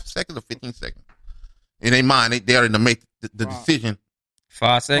 5 seconds or 15 seconds? In their mind, they already make the decision.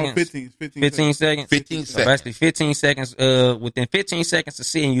 5 seconds? 15 seconds? 15 seconds. So basically 15 seconds, within 15 seconds of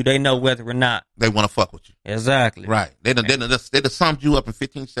seeing you, they know whether or not they want to fuck with you. Exactly. Right. They done summed you up in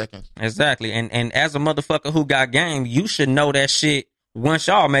 15 seconds. Exactly. And as a motherfucker who got game, you should know that shit once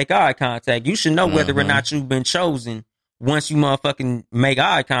y'all make eye contact. You should know whether or not you've been chosen once you motherfucking make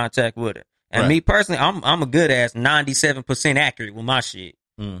eye contact with her. And me personally, I'm a good ass 97% accurate with my shit.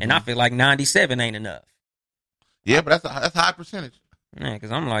 And I feel like 97 ain't enough. Yeah, but that's a high percentage. Yeah,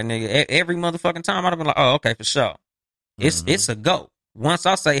 because I'm like, nigga, every motherfucking time I'd be like, oh, okay, for sure. It's a go. Once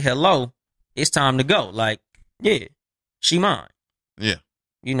I say hello, it's time to go. Like, yeah, she mine. Yeah.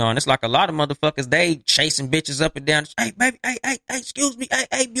 You know, and it's like a lot of motherfuckers, they chasing bitches up and down. Hey, baby, hey, excuse me,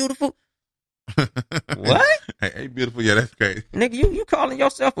 hey, beautiful. What? Hey, beautiful, yeah, that's crazy. Nigga, you calling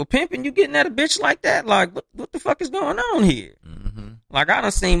yourself a pimp and you getting at a bitch like that? Like, what the fuck is going on here? Like, I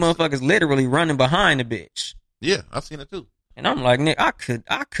done seen motherfuckers literally running behind the bitch. Yeah, I've seen it too. And I'm like, nigga, I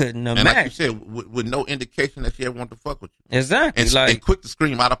couldn't imagine. And like you said, with no indication that she ever wanted to fuck with you. Exactly. And quick to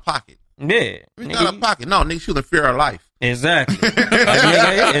scream out of pocket. Yeah. Nigga, out of pocket. No, nigga, she was in fear of life. Exactly.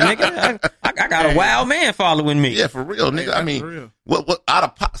 Nigga, I got a wild man following me. Yeah, for real, nigga. I mean, what out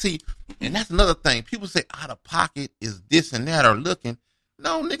of pocket? See, and that's another thing. People say out of pocket is this and that or looking.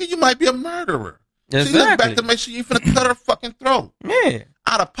 No, nigga, you might be a murderer. Exactly. She looked back to make sure you finna cut her fucking throat. Yeah.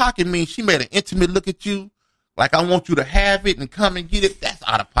 Out of pocket means she made an intimate look at you. Like, I want you to have it and come and get it. That's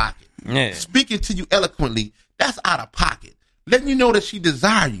out of pocket. Yeah. Speaking to you eloquently, that's out of pocket. Letting you know that she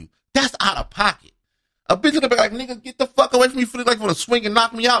desire you, that's out of pocket. A bitch in the back like, nigga, get the fuck away from me, like for the swing and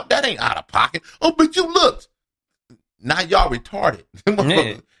knock me out. That ain't out of pocket. Oh, but you looked. Now y'all retarded.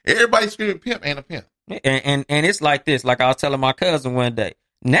 Yeah. Everybody screaming pimp ain't a pimp. And it's like this. Like I was telling my cousin one day.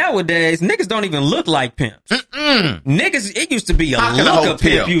 Nowadays, niggas don't even look like pimps. Niggas, it used to be a look a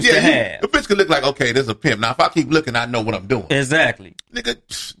pimp used to have. A bitch could look like, okay, there's a pimp. Now, if I keep looking, I know what I'm doing. Exactly.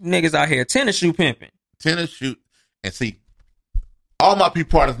 Niggas out here tennis shoe pimping. Tennis shoe. And see, all my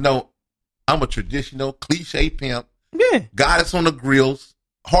people partners know I'm a traditional cliche pimp. Yeah. Goddess on the grills,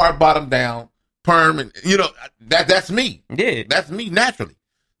 hard bottom down, perm, and that's me. Yeah. That's me naturally.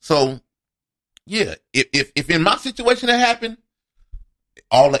 So, yeah, if in my situation that happened,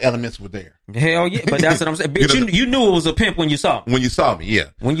 all the elements were there. Hell yeah, but that's what I'm saying. Bitch, you knew it was a pimp when you saw me. When you saw me, yeah.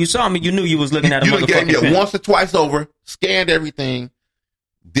 When you saw me, you knew you was looking at a motherfucking pimp. You once or twice over, scanned everything.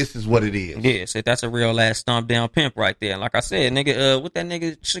 This is what it is. Yeah, so that's a real ass stomp down pimp right there. Like I said, nigga, what that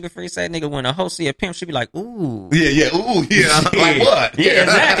nigga Sugar Free said, nigga, when a hoe see a pimp, she be like, ooh. Yeah, ooh, yeah. Like what? Yeah,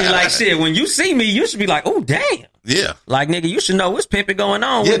 exactly. Like shit, when you see me, you should be like, ooh, damn. Yeah. Like, nigga, you should know what's pimping going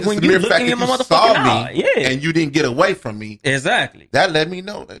on when you look in my motherfucking eye. Yeah. And you didn't get away from me. Exactly. That let me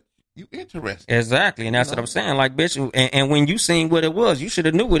know that you interested. Exactly. And that's what I'm saying. Like, bitch, and when you seen what it was, you should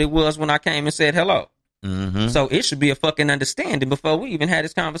have knew what it was when I came and said hello. Mm-hmm. So it should be a fucking understanding before we even had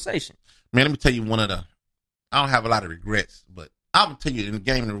this conversation. Man, let me tell you I don't have a lot of regrets, but I'm going to tell you in the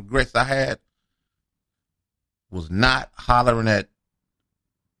game, the regrets I had was not hollering at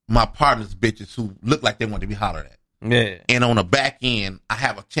my partner's bitches who looked like they wanted to be hollered at. Yeah. And on the back end, I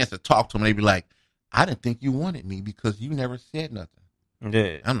have a chance to talk to them. They be like, I didn't think you wanted me because you never said nothing.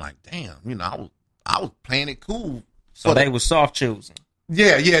 Yeah. I'm like, damn, I was playing it cool. So they was soft choosing.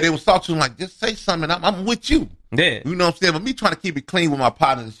 Yeah, they was soft choosing, like, just say something, I'm with you. Yeah. You know what I'm saying? But me trying to keep it clean with my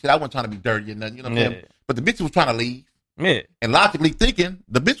partners and shit, I wasn't trying to be dirty or nothing, you know what I'm saying? But the bitch was trying to leave. Yeah. And logically thinking,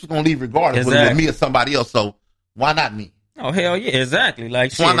 the bitch was going to leave regardless, whether it was me or somebody else, so why not me? Oh, hell yeah, exactly.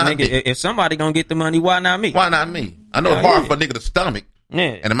 Like, shit, nigga, if somebody gonna get the money, why not me? Why not me? I know it's hard for a nigga to stomach,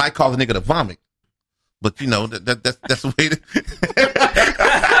 and it might cause a nigga to vomit, but that's the way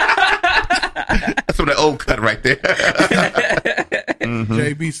that's from that old Cut right there. Mm-hmm.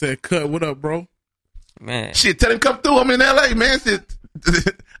 JB said, Cut, what up, bro? Man. Shit, tell him come through. I'm in LA, man. Shit,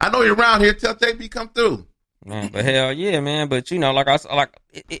 I know you're around here. Tell JB come through. Man, but hell yeah, man. But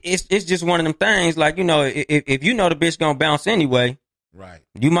it's just one of them things. Like, if you know the bitch gonna bounce anyway, right?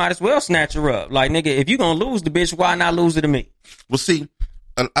 You might as well snatch her up. Like, nigga, if you gonna lose the bitch, why not lose her to me? Well, see,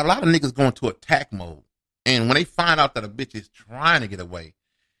 a lot of niggas go into attack mode, and when they find out that a bitch is trying to get away,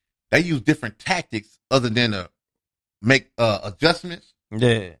 they use different tactics other than to make adjustments.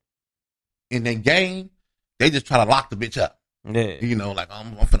 Yeah. In their game, they just try to lock the bitch up. Yeah. Like,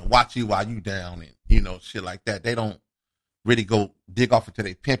 I'm finna watch you while you down and, shit like that. They don't really go dig off into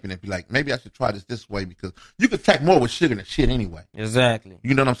their pimping and be like, maybe I should try this way because you can attack more with sugar than shit anyway. Exactly.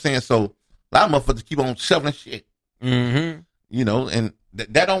 You know what I'm saying? So a lot of motherfuckers keep on shoveling shit. Mm-hmm. And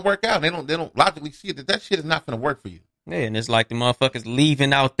that don't work out. They don't logically see it that shit is not gonna work for you. Yeah, and it's like the motherfuckers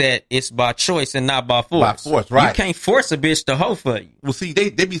leaving out that it's by choice and not by force. By force, right. You can't force a bitch to hoe for you. Well, see, they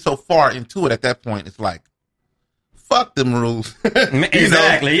be so far into it at that point, it's like, fuck them rules.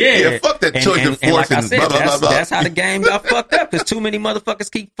 Exactly, yeah. Fuck that choice and force like I said, blah, blah, blah. That's how the game got fucked up because too many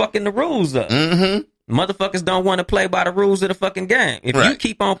motherfuckers keep fucking the rules up. Mm-hmm. Motherfuckers don't want to play by the rules of the fucking game. If you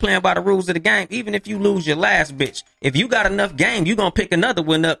keep on playing by the rules of the game, even if you lose your last bitch, if you got enough game, you gonna pick another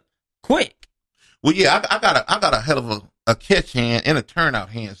one up quick. Well, yeah, I got a hell of a catch hand and a turnout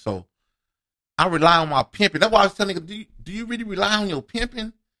hand, so I rely on my pimping. That's why I was telling you, do you really rely on your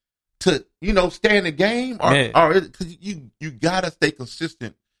pimping to, stay in the game? Or because you gotta stay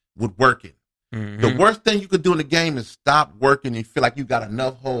consistent with working. Mm-hmm. The worst thing you could do in the game is stop working and feel like you got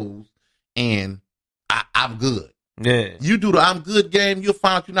enough hoes and I'm good. Yeah. You do the I'm good game, you'll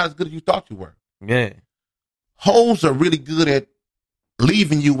find out you're not as good as you thought you were. Yeah. Hoes are really good at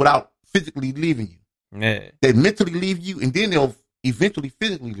leaving you without physically leaving you. Yeah. They mentally leave you and then they'll eventually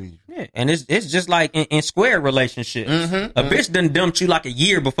physically leave you. Yeah. And it's just like in square relationships. Mm-hmm. A bitch done dumped you like a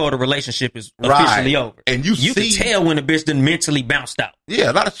year before the relationship is officially over. And you can tell when a bitch done mentally bounced out.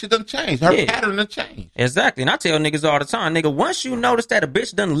 Yeah, a lot of shit done changed. Her pattern done changed. Exactly. And I tell niggas all the time, nigga, once you notice that a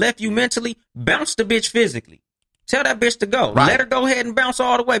bitch done left you mentally, bounce the bitch physically. Tell that bitch to go. Right. Let her go ahead and bounce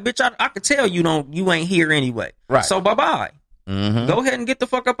all the way. Bitch, I could tell you ain't here anyway. Right. So bye-bye. Mm-hmm. Go ahead and get the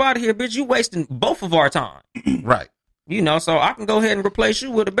fuck up out of here, bitch. You wasting both of our time. Right. So I can go ahead and replace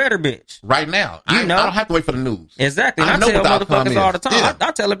you with a better bitch. Right now. I don't have to wait for the news. Exactly. And I tell motherfuckers all the time. Yeah.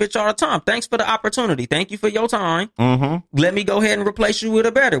 I tell a bitch all the time, thanks for the opportunity. Thank you for your time. Mm-hmm. Let me go ahead and replace you with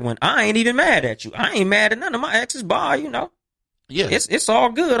a better one. I ain't even mad at you. I ain't mad at none of my exes. Bye, Yeah. It's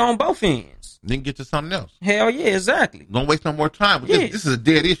all good on both ends. Then get to something else. Hell yeah, exactly. Don't waste no more time. Yeah. This is a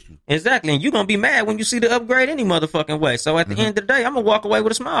dead issue. Exactly. And you're going to be mad when you see the upgrade any motherfucking way. So at the end of the day, I'm going to walk away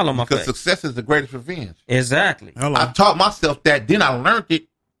with a smile on my face. Because success is the greatest revenge. Exactly. Hello. I taught myself that. Then I learned it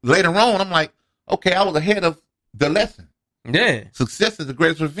later on. I'm like, okay, I was ahead of the lesson. Yeah. Success is the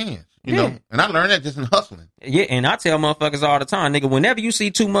greatest revenge. You know? And I learned that just in hustling. Yeah, and I tell motherfuckers all the time, nigga, whenever you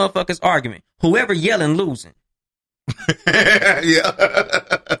see two motherfuckers arguing, whoever yelling losing. Yeah.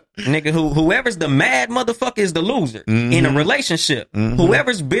 Nigga, whoever's the mad motherfucker is the loser in a relationship.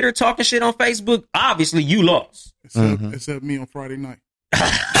 Whoever's bitter talking shit on Facebook, obviously you lost. Except me on Friday night.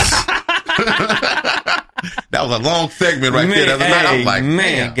 That was a long segment right there. That I was like,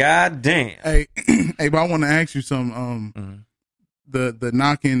 man, goddamn. Hey, but I want to ask you something. The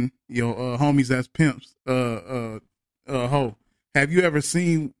knocking your homies as pimps, ho. Have you ever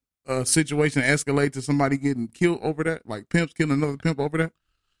seen a situation escalate to somebody getting killed over that? Like pimps killing another pimp over that?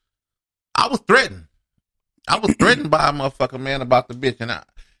 I was threatened. I was threatened by a motherfucker, man, about the bitch. And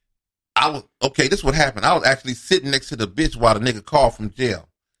I was, okay, this is what happened. I was actually sitting next to the bitch while the nigga called from jail.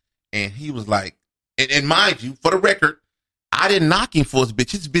 And he was like, and mind you, for the record, I didn't knock him for his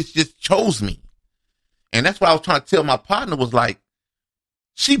bitch. His bitch just chose me. And that's what I was trying to tell my partner was like,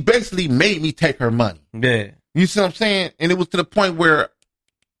 she basically made me take her money. Yeah. You see what I'm saying? And it was to the point where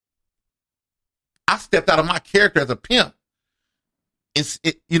I stepped out of my character as a pimp. In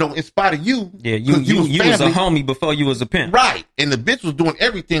spite of you. Yeah, you was a homie before you was a pimp. Right. And the bitch was doing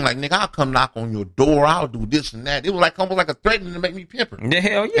everything like, nigga, I'll come knock on your door. I'll do this and that. It was like almost like a threatening to make me pimp her. The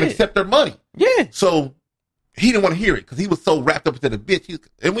hell yeah. And accept her money. Yeah. So he didn't want to hear it because he was so wrapped up into the bitch.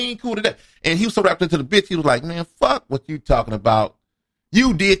 And we ain't cool to that. And he was so wrapped into the bitch, he was like, man, fuck what you talking about.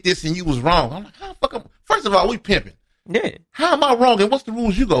 You did this and you was wrong. I'm like, how fuck? First of all, we pimping. Yeah. How am I wrong? And what's the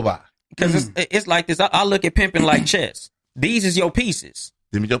rules you go by? Because it's like this. I look at pimping like chess. These is your pieces.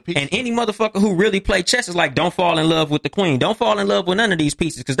 Give me your pieces. And any motherfucker who really play chess is like, don't fall in love with the queen. Don't fall in love with none of these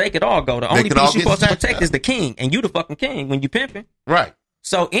pieces because they could all go. The only piece you're supposed to protect is the king. And you the fucking king when you pimping. Right.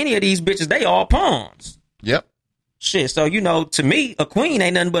 So any of these bitches, they all pawns. Yep. Shit. So, to me, a queen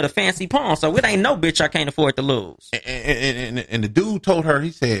ain't nothing but a fancy pawn. So it ain't no bitch I can't afford to lose. And the dude told her,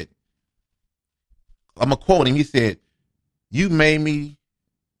 he said, I'm going to quote him. He said, you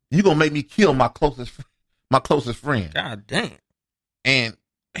gonna make me kill my closest friend. God damn. And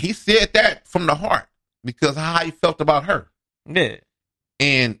he said that from the heart because of how he felt about her. Yeah.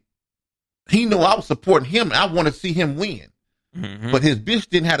 And he knew I was supporting him and I wanted to see him win. Mm-hmm. But his bitch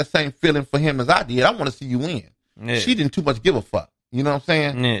didn't have the same feeling for him as I did. I want to see you win. Yeah. She didn't too much give a fuck. You know what I'm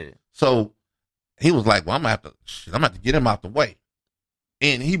saying? Yeah. So he was like, well, I'm gonna have to get him out the way.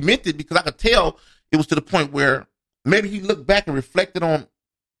 And he meant it because I could tell it was to the point where maybe he looked back and reflected on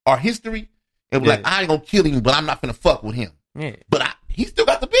our history and was like, I ain't gonna kill him, but I'm not gonna fuck with him. Yeah. But he still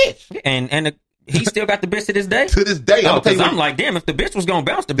got the bitch. And he still got the bitch to this day? To this day. Oh, because I'm like, damn, if the bitch was gonna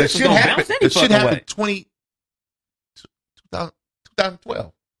bounce, the bitch was gonna bounce any fucking way.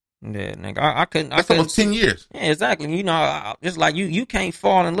 2012. Yeah, nigga, I couldn't. That's almost 10 years. Yeah, exactly. It's like you can't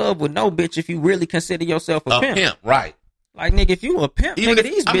fall in love with no bitch if you really consider yourself a pimp. Right. Like, nigga, if you a pimp, even nigga,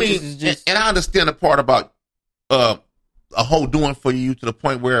 these bitches is just... And I understand the part about a hoe doing for you to the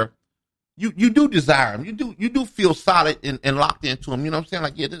point where you do desire him. You do feel solid and locked into him. You know what I'm saying?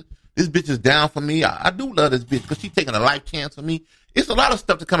 Like, yeah, this bitch is down for me. I do love this bitch because she's taking a life chance for me. It's a lot of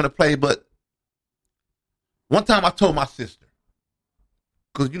stuff to come into play, but one time I told my sister,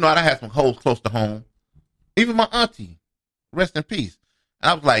 because, I done had some hoes close to home. Even my auntie, rest in peace. And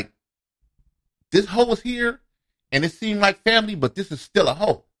I was like, this hoe is here, and it seemed like family, but this is still a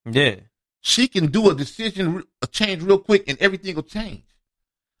hoe. Yeah. She can do a decision, a change real quick, and everything will change.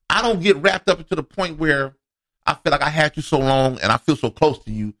 I don't get wrapped up into the point where I feel like I had you so long, and I feel so close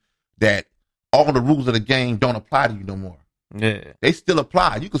to you that all the rules of the game don't apply to you no more. Yeah. They still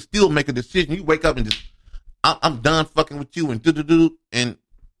apply. You can still make a decision. You wake up and just, I'm done fucking with you and do and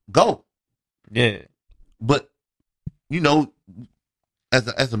go. Yeah. But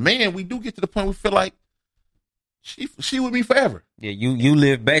as a man, we do get to the point we feel like she with me forever. Yeah, you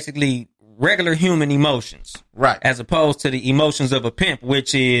live basically regular human emotions. Right. As opposed to the emotions of a pimp,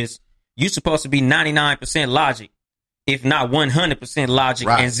 which is you supposed to be 99% logic, if not 100% logic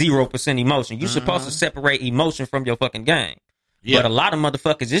and 0% emotion. You're supposed to separate emotion from your fucking game. Yeah. But a lot of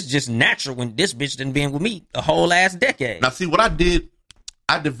motherfuckers, it's just natural when this bitch done been with me a whole ass decade. Now, see, what I did,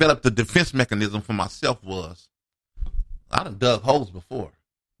 I developed a defense mechanism for myself was, I done dug holes before.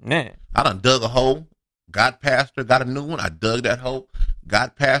 Man. I done dug a hole, got past her, got a new one. I dug that hole,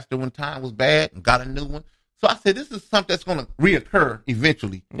 got past her when time was bad, and got a new one. So I said, this is something that's going to reoccur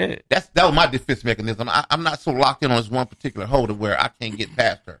eventually. Yeah. That was my defense mechanism. I'm not so locked in on this one particular holder where I can't get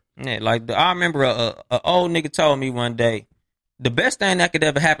past her. Yeah, like I remember a old nigga told me one day, the best thing that could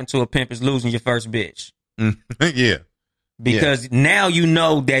ever happen to a pimp is losing your first bitch. Yeah. Because now you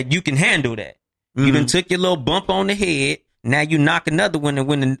know that you can handle that. Mm-hmm. You done took your little bump on the head. Now you knock another one,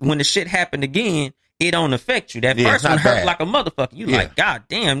 and when the shit happened again, it don't affect you. That first one hurt like a motherfucker. You like, God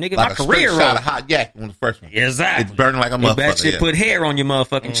damn, nigga, like my career over. Shot of hot yak on the first one. Exactly. It's burning like a motherfucker. That shit put hair on your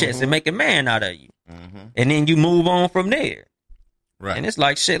motherfucking chest and make a man out of you. And then you move on from there. Right. And it's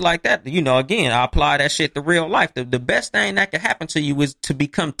like shit like that. You know, again, I apply that shit to real life. The best thing that could happen to you is to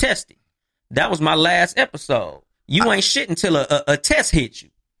become tested. That was my last episode. You ain't shit until a test hits you.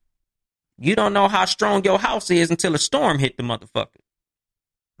 You don't know how strong your house is until a storm hit the motherfucker.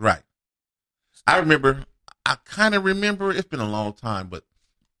 Right. I kind of remember, it's been a long time, but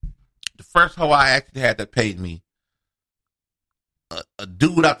the first hoe I actually had that paid me, a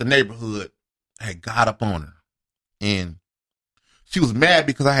dude out the neighborhood had got up on her. And she was mad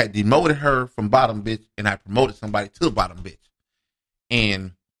because I had demoted her from bottom bitch and I promoted somebody to bottom bitch.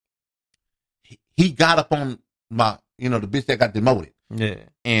 And he got up on the bitch that got demoted. Yeah.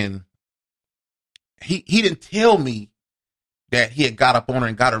 And he didn't tell me that he had got up on her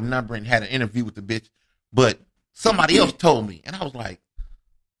and got her number and had an interview with the bitch, but somebody else told me. And I was like,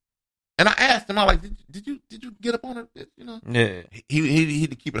 and I asked him, I was like, did you get up on her? You know? Yeah. He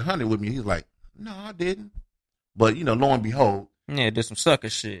had to keep it 100 with me. He was like, no, I didn't. But, lo and behold. Yeah, did some sucker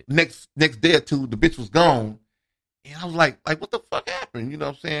shit. Next day or two, the bitch was gone. And I was like, what the fuck happened? You know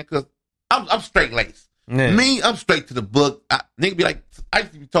what I'm saying? Because I'm straight laced. Yeah. Me, I'm straight to the book. Nigga be like, I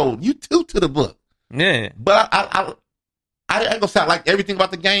used to be told, you too to the book. Yeah. But I ain't gonna sound like everything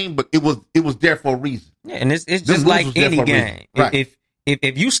about the game, but it was there for a reason. Yeah, and it's just like any game. Right.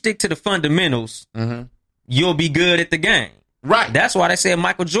 If you stick to the fundamentals, you'll be good at the game. Right. That's why they said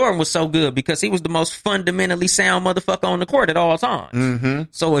Michael Jordan was so good, because he was the most fundamentally sound motherfucker on the court at all times.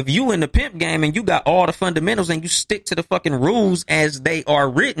 So if you in the pimp game and you got all the fundamentals and you stick to the fucking rules as they are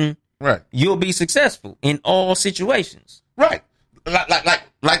written, right, you'll be successful in all situations. Right.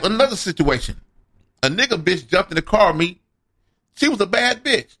 Like another situation. A nigga bitch jumped in the car with me. She was a bad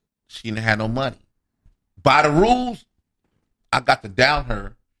bitch. She didn't have no money. By the rules, I got to down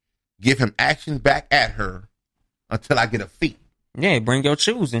her, give him action back at her until I get a fee. Yeah, bring your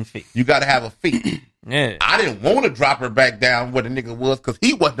choosing fee. You got to have a fee. Yeah. I didn't want to drop her back down where the nigga was because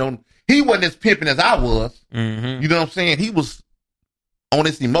he wasn't as pimping as I was. You know what I'm saying? He was on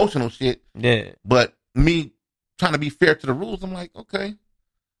this emotional shit. Yeah. But me trying to be fair to the rules, I'm like, okay,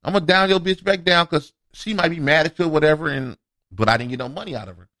 I'm going to down your bitch back down because she might be mad at you or whatever, but I didn't get no money out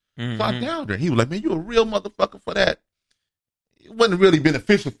of her. So I downed her. He was like, man, you a real motherfucker for that. It wasn't really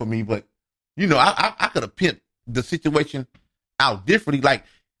beneficial for me, but, I could have pimped the situation out differently. Like,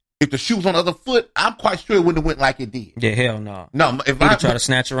 if the shoe was on the other foot, I'm quite sure it wouldn't have went like it did. Yeah, hell no. No, if I try to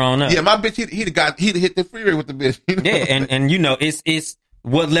snatch her on up. Yeah, my bitch, he'd have hit the freeway with the bitch. Yeah, and it's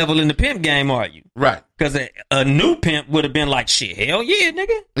what level in the pimp game are you? Right. Because a new pimp would have been like, shit, hell yeah,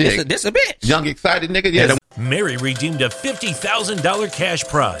 nigga. This a bitch. Young, excited nigga. Yeah. Mary redeemed a $50,000 cash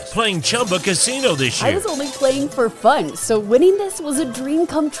prize playing Chumba Casino this year. I was only playing for fun, so winning this was a dream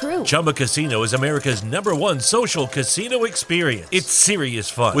come true. Chumba Casino is America's #1 social casino experience. It's serious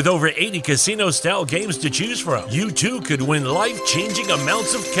fun. With over 80 casino-style games to choose from, you too could win life-changing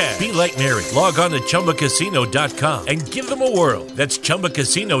amounts of cash. Be like Mary. Log on to ChumbaCasino.com and give them a whirl. That's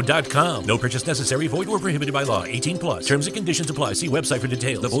ChumbaCasino.com. No purchase necessary. Void where prohibited by law. 18+. Terms and conditions apply. See website for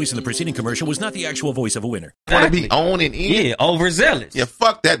details. The voice in the preceding commercial was not the actual voice of a winner. Want to be on and in? Yeah, overzealous. Yeah,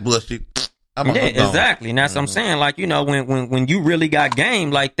 fuck that bullshit. Yeah, exactly. And that's what I'm saying. Like, when you really got game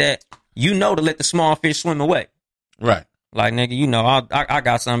like that, to let the small fish swim away. Right. Like, nigga, I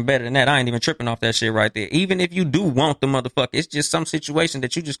got something better than that. I ain't even tripping off that shit right there. Even if you do want the motherfucker, it's just some situation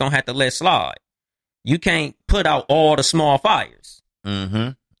that you just gonna have to let slide. You can't put out all the small fires.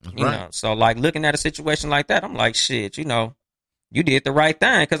 Right. So like looking at a situation like that, I'm like, shit, you did the right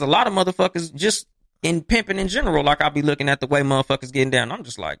thing. Because a lot of motherfuckers just in pimping in general, like I'll be looking at the way motherfuckers getting down. I'm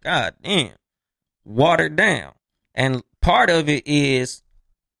just like, God damn, watered down. And part of it is,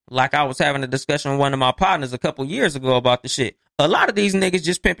 like I was having a discussion with one of my partners a couple years ago about the shit. A lot of these niggas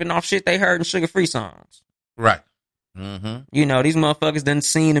just pimping off shit they heard in Sugar Free songs. Right. These motherfuckers done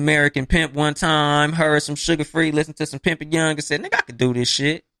seen American Pimp one time, heard some Sugar Free, listened to some Pimpin' Young and said, nigga, I could do this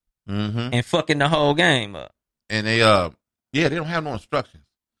shit. And fucking the whole game up. And they don't have no instructions.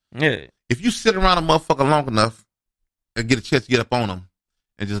 Yeah. If you sit around a motherfucker long enough and get a chance to get up on them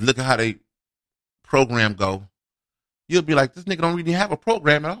and just look at how they program go, you'll be like, this nigga don't really have a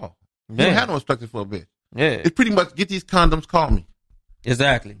program at all. He don't have no instructions for a bitch. Yeah. It's pretty much get these condoms, call me.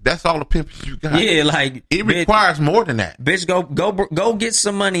 Exactly. That's all the pimping you got. Yeah, like it requires more than that. Bitch, go get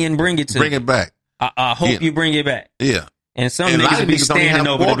some money and bring it to Bring me. it back. I hope you bring it back. Yeah. And some niggas be standing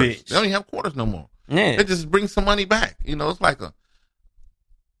over the bitch. They don't even have quarters no more. Yeah. They just bring some money back. You know, it's like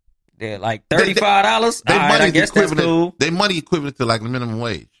like $35. I guess that's cool. Their money equivalent to like the minimum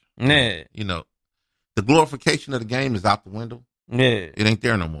wage. Yeah. You know, the glorification of the game is out the window. Yeah. It ain't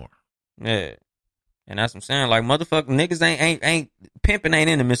there no more. Yeah. And that's what I'm saying. Like, motherfucking niggas ain't pimping ain't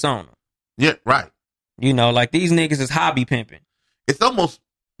in the Miss-Owner. Yeah, right. You know, like these niggas is hobby pimping. It's almost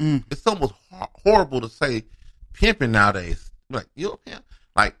horrible to say pimping nowadays. Like, you a pimp?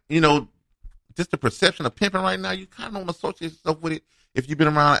 Like, you know, just the perception of pimping right now, you kind of don't associate yourself with it. If you've been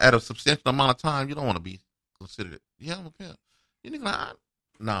around at a substantial amount of time, you don't want to be considered it. Yeah, I'm a pimp. You nigga like,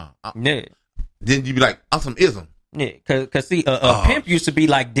 nah. Yeah. Then you be like, I'm some ism. Yeah, cause see, a pimp used to be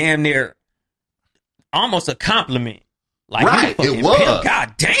like damn near almost a compliment. Like, right, it was. Pimp,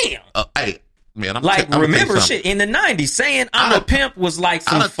 God damn. Hey, man, remember shit in the 90s saying I'm a pimp was like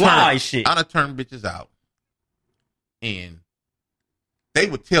some fly shit. I'd have turned bitches out. And they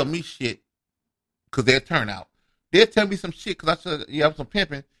would tell me shit because they'd turn out. They'd tell me some shit because I said, yeah, I'm some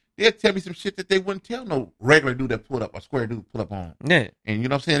pimping. They'd tell me some shit that they wouldn't tell no regular dude that pulled up, or square dude pull up on. Yeah. And you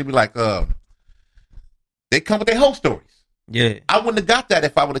know what I'm saying? It'd be like, they come with their whole stories. Yeah. I wouldn't have got that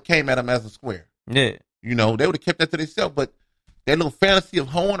if I would have came at them as a square. Yeah. You know, they would have kept that to themselves, but that little fantasy of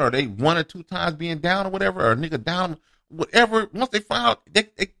hoeing, or they 1 or 2 times being down or whatever, or a nigga down, whatever, once they find out, they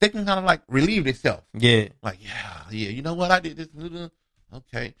can kind of like relieve themselves. Yeah. Like, yeah, you know what? I did this.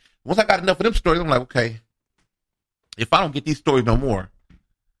 Okay. Once I got enough of them stories, I'm like, okay, if I don't get these stories no more,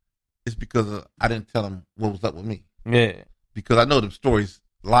 it's because I didn't tell them what was up with me. Yeah. Because I know them stories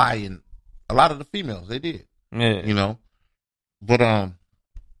lie in a lot of the females. They did. Yeah. You know? But,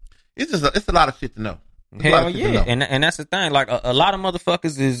 it's a lot of shit to know. Hell yeah. And that's the thing. Like, a lot of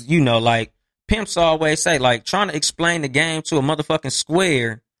motherfuckers is, you know, like, pimps always say, like, trying to explain the game to a motherfucking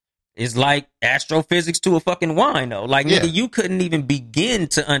square is like astrophysics to a fucking wino. Like, nigga, you couldn't even begin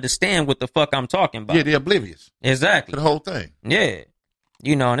to understand what the fuck I'm talking about. Yeah, they're oblivious. Exactly. To the whole thing. Yeah.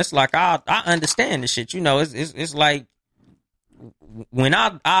 You know, and it's like, I understand this shit. You know, it's like, when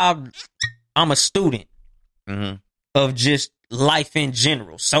I'm a student of just life in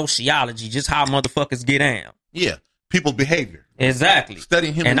general, sociology, just how motherfuckers get down. Yeah. People's behavior. Exactly.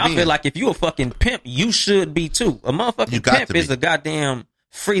 Studying human beings. And I feel like if you a fucking pimp, you should be too. A motherfucking pimp is a goddamn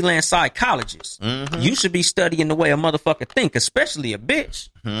freelance psychologist. You should be studying the way a motherfucker think, especially a bitch.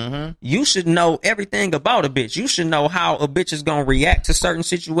 You should know everything about a bitch. You should know how a bitch is going to react to certain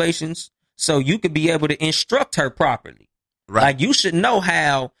situations so you could be able to instruct her properly. Right. Like, you should know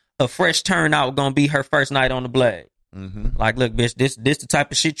how a fresh turnout going to be her first night on the blade. Like, look, bitch, this the type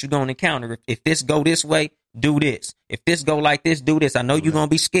of shit you're going to encounter. If this go this way, do this. If this go like this, do this. I know you're going to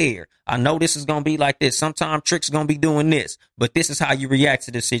be scared. I know this is going to be like this. Sometimes Trick's going to be doing this, but this is how you react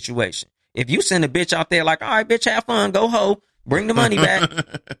to this situation. If you send a bitch out there like, all right, bitch, have fun, go ho, bring the money back.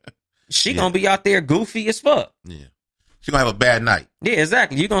 She going to be out there goofy as fuck. Yeah. She going to have a bad night. Yeah,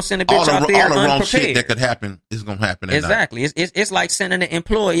 exactly. You're going to send a bitch out there all the unprepared. wrong shit that could happen is going to happen at exactly. night. It's like sending an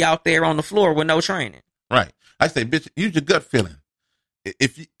employee out there on the floor with no training. Right. I say, bitch, use your gut feeling.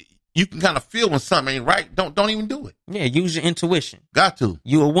 If you can kind of feel when something ain't right, don't even do it. Yeah, use your intuition. Got to.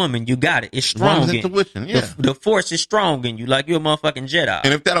 You a woman, you got it. It's strong in intuition, you. The force is strong in you, like you're a motherfucking Jedi.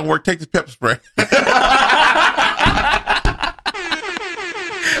 And if that don't work, take this pepper spray.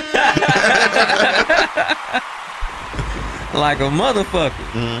 Like a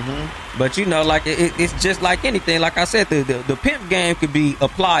motherfucker. But you know, like it's just like anything. Like I said, the pimp game could be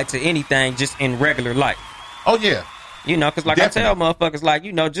applied to anything just in regular life. Oh yeah. You know, because like definitely. I tell motherfuckers, like,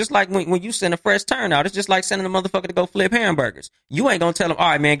 you know, just like when you send a fresh turnout, it's just like sending a motherfucker to go flip hamburgers. You ain't gonna tell them, all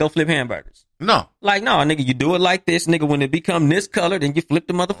right, man, go flip hamburgers. No. Like, no, nigga, you do it like this, nigga. When it become this color, then you flip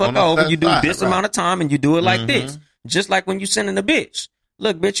the motherfucker over. You do this amount of time, and you do it like this. Just like when you sending a bitch.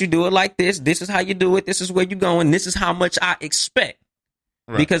 Look, bitch, you do it like this. This is how you do it. This is where you going. This is how much I expect.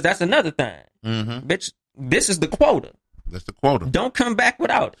 Right. Because that's another thing. Bitch, this is the quota. That's the quota. Don't come back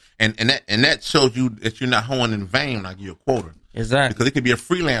without it. And that shows you that you're not hoeing in vain when I give you a quota. Exactly. Because it could be a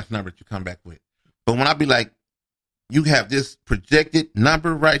freelance number that you come back with. But when I be like, you have this projected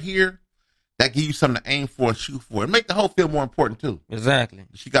number right here, that give you something to aim for and shoot for. And make the whole feel more important too. Exactly.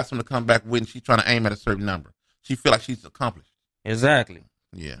 She got something to come back with and she's trying to aim at a certain number. She feel like she's accomplished. Exactly.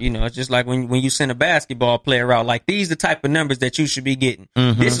 Yeah. You know, it's just like when you send a basketball player out, like, these the type of numbers that you should be getting.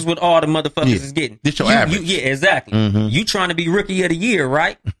 This is what all the motherfuckers is getting. This your average. Yeah, exactly. You trying to be rookie of the year,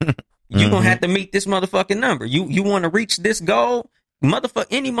 right? You gonna have to meet this motherfucking number. You want to reach this goal?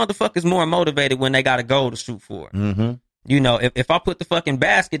 any motherfucker's more motivated when they got a goal to shoot for. Mm-hmm. You know, if I put the fucking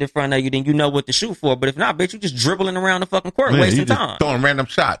basket in front of you, then you know what to shoot for. But if not, bitch, you just dribbling around the fucking court, wasting time. Throwing random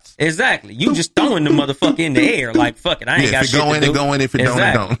shots. Exactly. You just throwing the motherfucker in the air. Like, fuck it, I ain't got shit to do. If it go in, if it don't,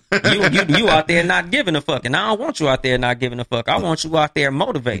 it don't. you out there not giving a fuck. And I don't want you out there not giving a fuck. I want you out there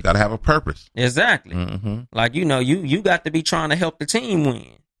motivated. You gotta have a purpose. Exactly. Mm-hmm. Like, you know, you got to be trying to help the team win.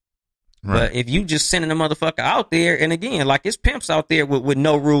 Right. But if you just sending a motherfucker out there, and again, like it's pimps out there with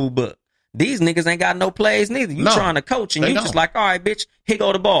no rule book. These niggas ain't got no plays neither. You trying to coach and you just like, all right, bitch, here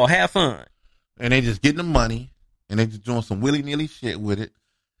go the ball, have fun. And they just getting the money and they just doing some willy-nilly shit with it.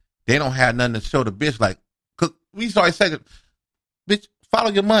 They don't have nothing to show the bitch. Like, cause we used to always say that, bitch,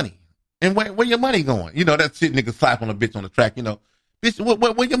 follow your money. And where your money going? You know, that shit niggas slap on a bitch on the track, you know. Bitch,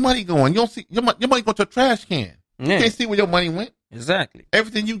 where your money going? You don't see, your money go to a trash can. You can't see where your money went. Exactly.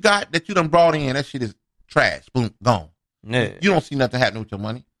 Everything you got that you done brought in, that shit is trash. Boom, gone. Yeah. You don't see nothing happening with your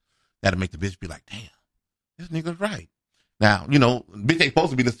money. That'll make the bitch be like, damn, this nigga's right. Now, you know, bitch ain't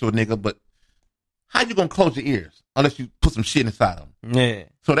supposed to be listening to a nigga, but how you gonna close your ears unless you put some shit inside them? Yeah.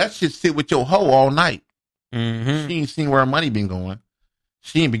 So that shit sit with your hoe all night. Mm-hmm. She ain't seen where her money been going.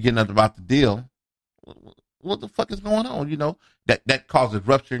 She ain't been getting nothing about the deal. What the fuck is going on? You know, that causes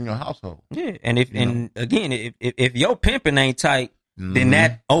rupture in your household. Yeah, and if your pimping ain't tight, then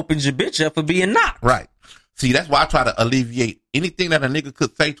that opens your bitch up for being knocked. Right. See, that's why I try to alleviate anything that a nigga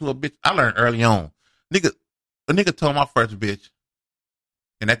could say to a bitch. I learned early on. A nigga told my first bitch,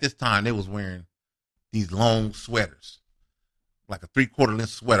 and at this time they was wearing these long sweaters, like a 3/4 length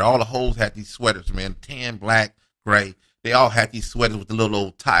sweater. All the hoes had these sweaters, man, tan, black, gray. They all had these sweaters with the little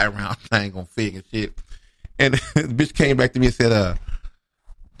old tie around thing on fig and shit. And the bitch came back to me and said,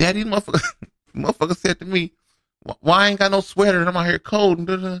 Daddy, motherfucker said to me, why I ain't got no sweater and I'm out here cold?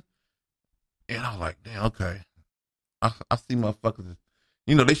 And I was like, damn, okay. I see motherfuckers,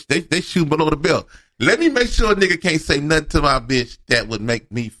 you know, they shoot below the belt. Let me make sure a nigga can't say nothing to my bitch that would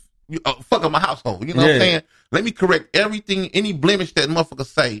make me fuck up my household. You know what I'm saying? Let me correct everything, any blemish that motherfucker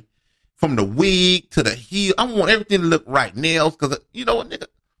say, from the wig to the heel. I want everything to look right. Nails, because you know what, nigga?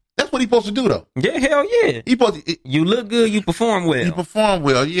 That's what he's supposed to do, though. Yeah, hell yeah. You look good, you perform well. You perform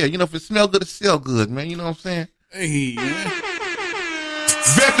well, yeah. You know, if it smell good, it sell good, man. You know what I'm saying? Hey, man.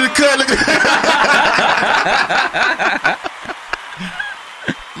 Veteran Cutt.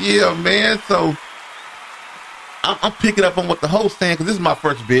 Yeah, man. So I'm picking up on what the host saying, because this is my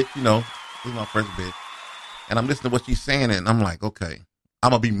first bitch, you know. This is my first bitch. And I'm listening to what she's saying, and I'm like, okay,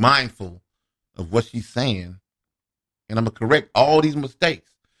 I'm going to be mindful of what she's saying, and I'm going to correct all these mistakes.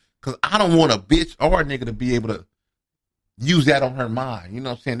 Because I don't want a bitch or a nigga to be able to use that on her mind. You know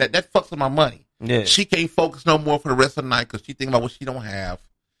what I'm saying? That fucks with my money. Yeah. She can't focus no more for the rest of the night because she thinking about what she don't have.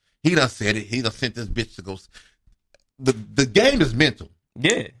 He done said it. He done sent this bitch to go. The game is mental.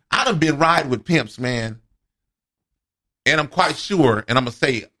 Yeah. I done been riding with pimps, man. And I'm quite sure, and I'm going to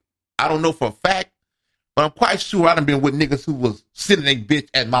say, I don't know for a fact, but I'm quite sure I done been with niggas who was sending a bitch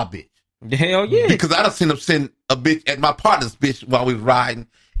at my bitch. Hell yeah. Because I done seen them send a bitch at my partner's bitch while we was riding.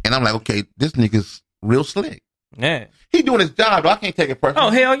 And I'm like, okay, this nigga's real slick. Yeah. He doing his job, though. I can't take it personally.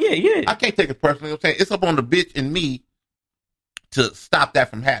 Oh, hell yeah, yeah. I can't take it personally. You know what I'm saying? It's up on the bitch and me to stop that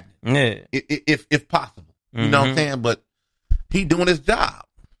from happening. Yeah. If possible. You know what I'm saying? But he doing his job.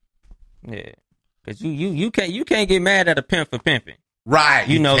 Yeah. Cause you can't get mad at a pimp for pimping. Right.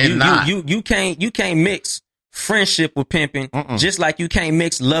 You know, you can't mix friendship with pimping, just like you can't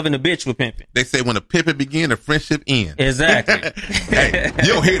mix loving a bitch with pimping. They say when a pimping begin, the friendship end. Exactly. Hey,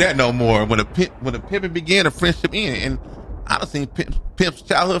 you don't hear that no more. When a pimping begin, the friendship end. And I done seen pimps'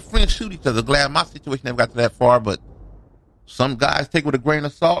 childhood friends shoot each other. Glad my situation never got to that far, but some guys take it with a grain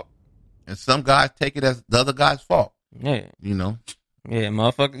of salt, and some guys take it as the other guy's fault. Yeah. You know? Yeah,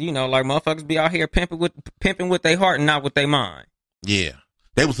 motherfuckers, you know, like motherfuckers be out here pimping with their heart and not with their mind. Yeah.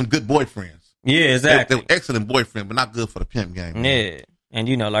 They were some good boyfriends. Yeah, exactly. They were excellent boyfriends, but not good for the pimp game. Man. Yeah. And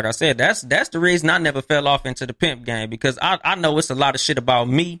you know, like I said, that's the reason I never fell off into the pimp game, because I know it's a lot of shit about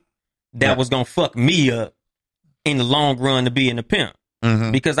me that was gonna fuck me up in the long run to be in the pimp. Mm-hmm.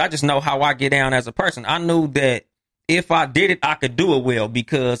 Because I just know how I get down as a person. I knew that if I did it, I could do it well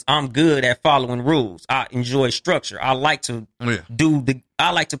because I'm good at following rules. I enjoy structure. I like to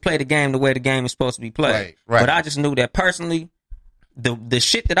I like to play the game the way the game is supposed to be played. Right. But I just knew that personally, the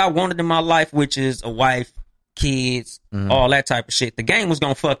shit that I wanted in my life, which is a wife, kids, all that type of shit, the game was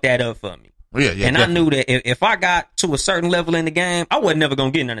gonna fuck that up for me. Yeah, and definitely. I knew that if I got to a certain level in the game, I wasn't never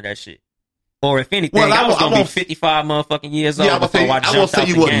gonna get none of that shit. Or if anything, I was gonna be 55 motherfucking years old before I jumped out the game. I won't say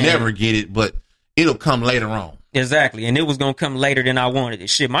you would never get it, but it'll come later on. Exactly. And it was going to come later than I wanted it.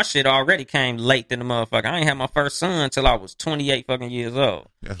 Shit, my shit already came late than the motherfucker. I ain't had my first son until I was 28 fucking years old.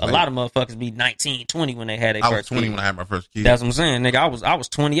 A lot of motherfuckers be 19, 20 when they had their first kid. I was 20 when I had my first kid. That's what I'm saying, nigga. I was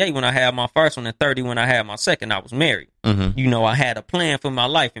 28 when I had my first one and 30 when I had my second. I was married. You know, I had a plan for my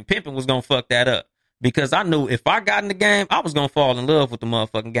life, and pimping was going to fuck that up. Because I knew if I got in the game, I was going to fall in love with the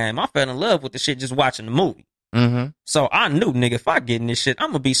motherfucking game. I fell in love with the shit just watching the movie. So I knew, nigga, if I get in this shit, I'm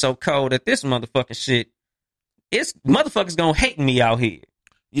going to be so cold at this motherfucking shit. It's motherfuckers gonna hate me out here.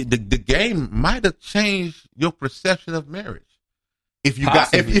 The game might have changed your perception of marriage if you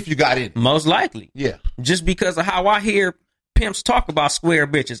got in. Most likely, yeah. Just because of how I hear pimps talk about square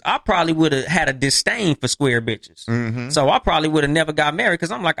bitches, I probably would have had a disdain for square bitches. So I probably would have never got married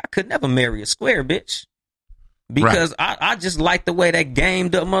because I'm like, I could never marry a square bitch because I just like the way that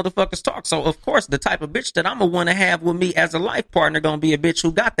gamed up motherfuckers talk. So of course, the type of bitch that I'm gonna want to have with me as a life partner gonna be a bitch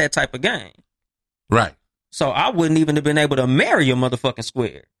who got that type of game. Right. So I wouldn't even have been able to marry a motherfucking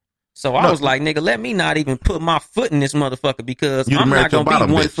square. So I was like, nigga, let me not even put my foot in this motherfucker because I'm not going to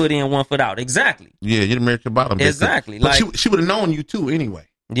be one foot in, 1 foot out. Exactly. Yeah, you'd have married your bottom bitch. Exactly. But she would have known you too anyway.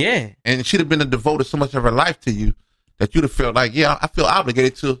 Yeah. And she'd have been devoted so much of her life to you that you'd have felt like, yeah, I feel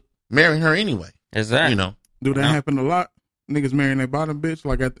obligated to marry her anyway. Exactly. You know. Do that happen a lot? Niggas marrying their bottom bitch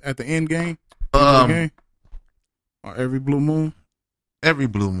like at the end game? Or every blue moon? Every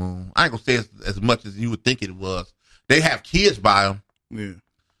blue moon. I ain't gonna say as much as you would think it was. They have kids by them. Yeah.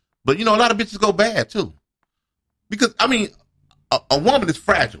 But, you know, a lot of bitches go bad, too. Because, I mean, a woman is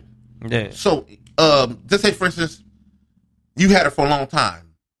fragile. Yeah. So, just say, for instance, you had her for a long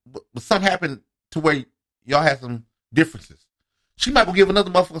time. But something happened to where y'all had some differences. She might go give another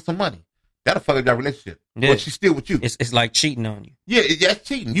motherfucker some money. That'll fuck up that relationship. Yeah. But she's still with you. It's like cheating on you. Yeah, that's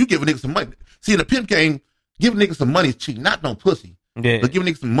cheating. You give a nigga some money. See, in the pimp game, giving niggas some money is cheating. Not no pussy. Yeah. But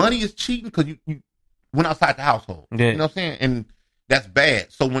giving niggas some money is cheating because you went outside the household. Yeah. You know what I'm saying? And that's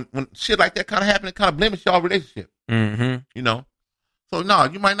bad. So when shit like that kind of happen, it kind of blemishes y'all relationship. You know? So, no,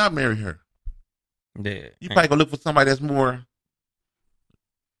 you might not marry her. Yeah. You probably gonna look for somebody that's more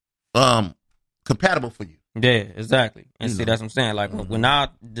compatible for you. Yeah, exactly. And see, that's what I'm saying. Like, when I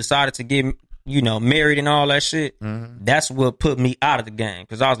decided to get, you know, married and all that shit, that's what put me out of the game.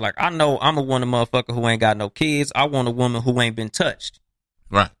 Because I was like, I know I'm a motherfucker who ain't got no kids. I want a woman who ain't been touched.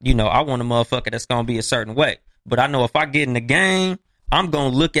 Right. You know, I want a motherfucker that's going to be a certain way. But I know if I get in the game, I'm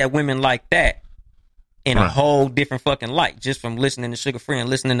going to look at women like that in a whole different fucking light. Just from listening to Sugar Free and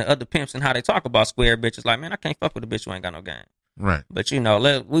listening to other pimps and how they talk about square bitches. Like, man, I can't fuck with a bitch who ain't got no game. Right. But, you know,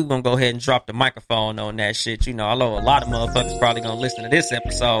 we're going to go ahead and drop the microphone on that shit. You know, I know a lot of motherfuckers probably going to listen to this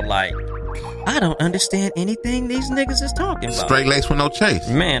episode like, I don't understand anything these niggas is talking about. Straight lace with no chase.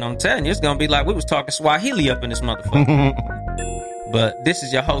 Man, I'm telling you, it's going to be like we was talking Swahili up in this motherfucker. But this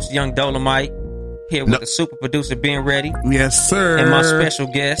is your host, Young Dolemite, here with the super producer, Ben Ready. Yes, sir. And my special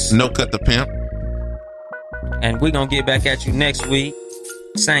guest. No Cut the Pimp. And we're going to get back at you next week.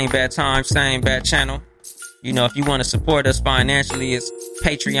 Same bad time, same bad channel. You know, if you want to support us financially, it's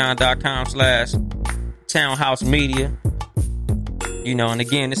patreon.com/townhouse media. You know, and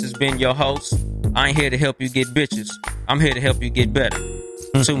again, this has been your host. I ain't here to help you get bitches. I'm here to help you get better.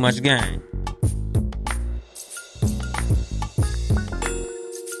 Too much game.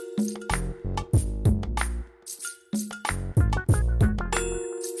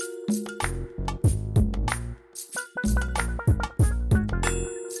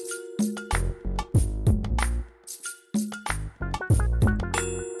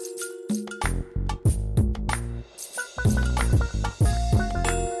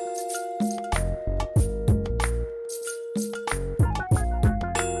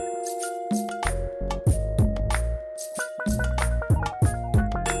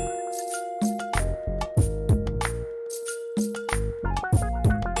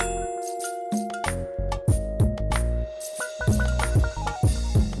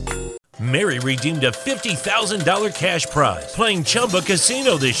 Mary redeemed a $50,000 cash prize playing Chumba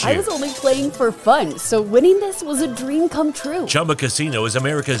Casino this year. I was only playing for fun, so winning this was a dream come true. Chumba Casino is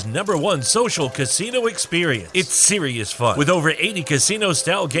America's #1 social casino experience. It's serious fun. With over 80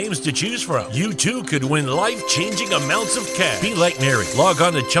 casino-style games to choose from, you too could win life-changing amounts of cash. Be like Mary. Log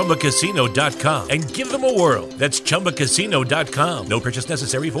on to ChumbaCasino.com and give them a whirl. That's ChumbaCasino.com. No purchase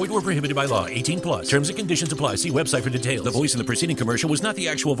necessary. Void or prohibited by law. 18+. Terms and conditions apply. See website for details. The voice in the preceding commercial was not the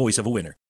actual voice of a winner.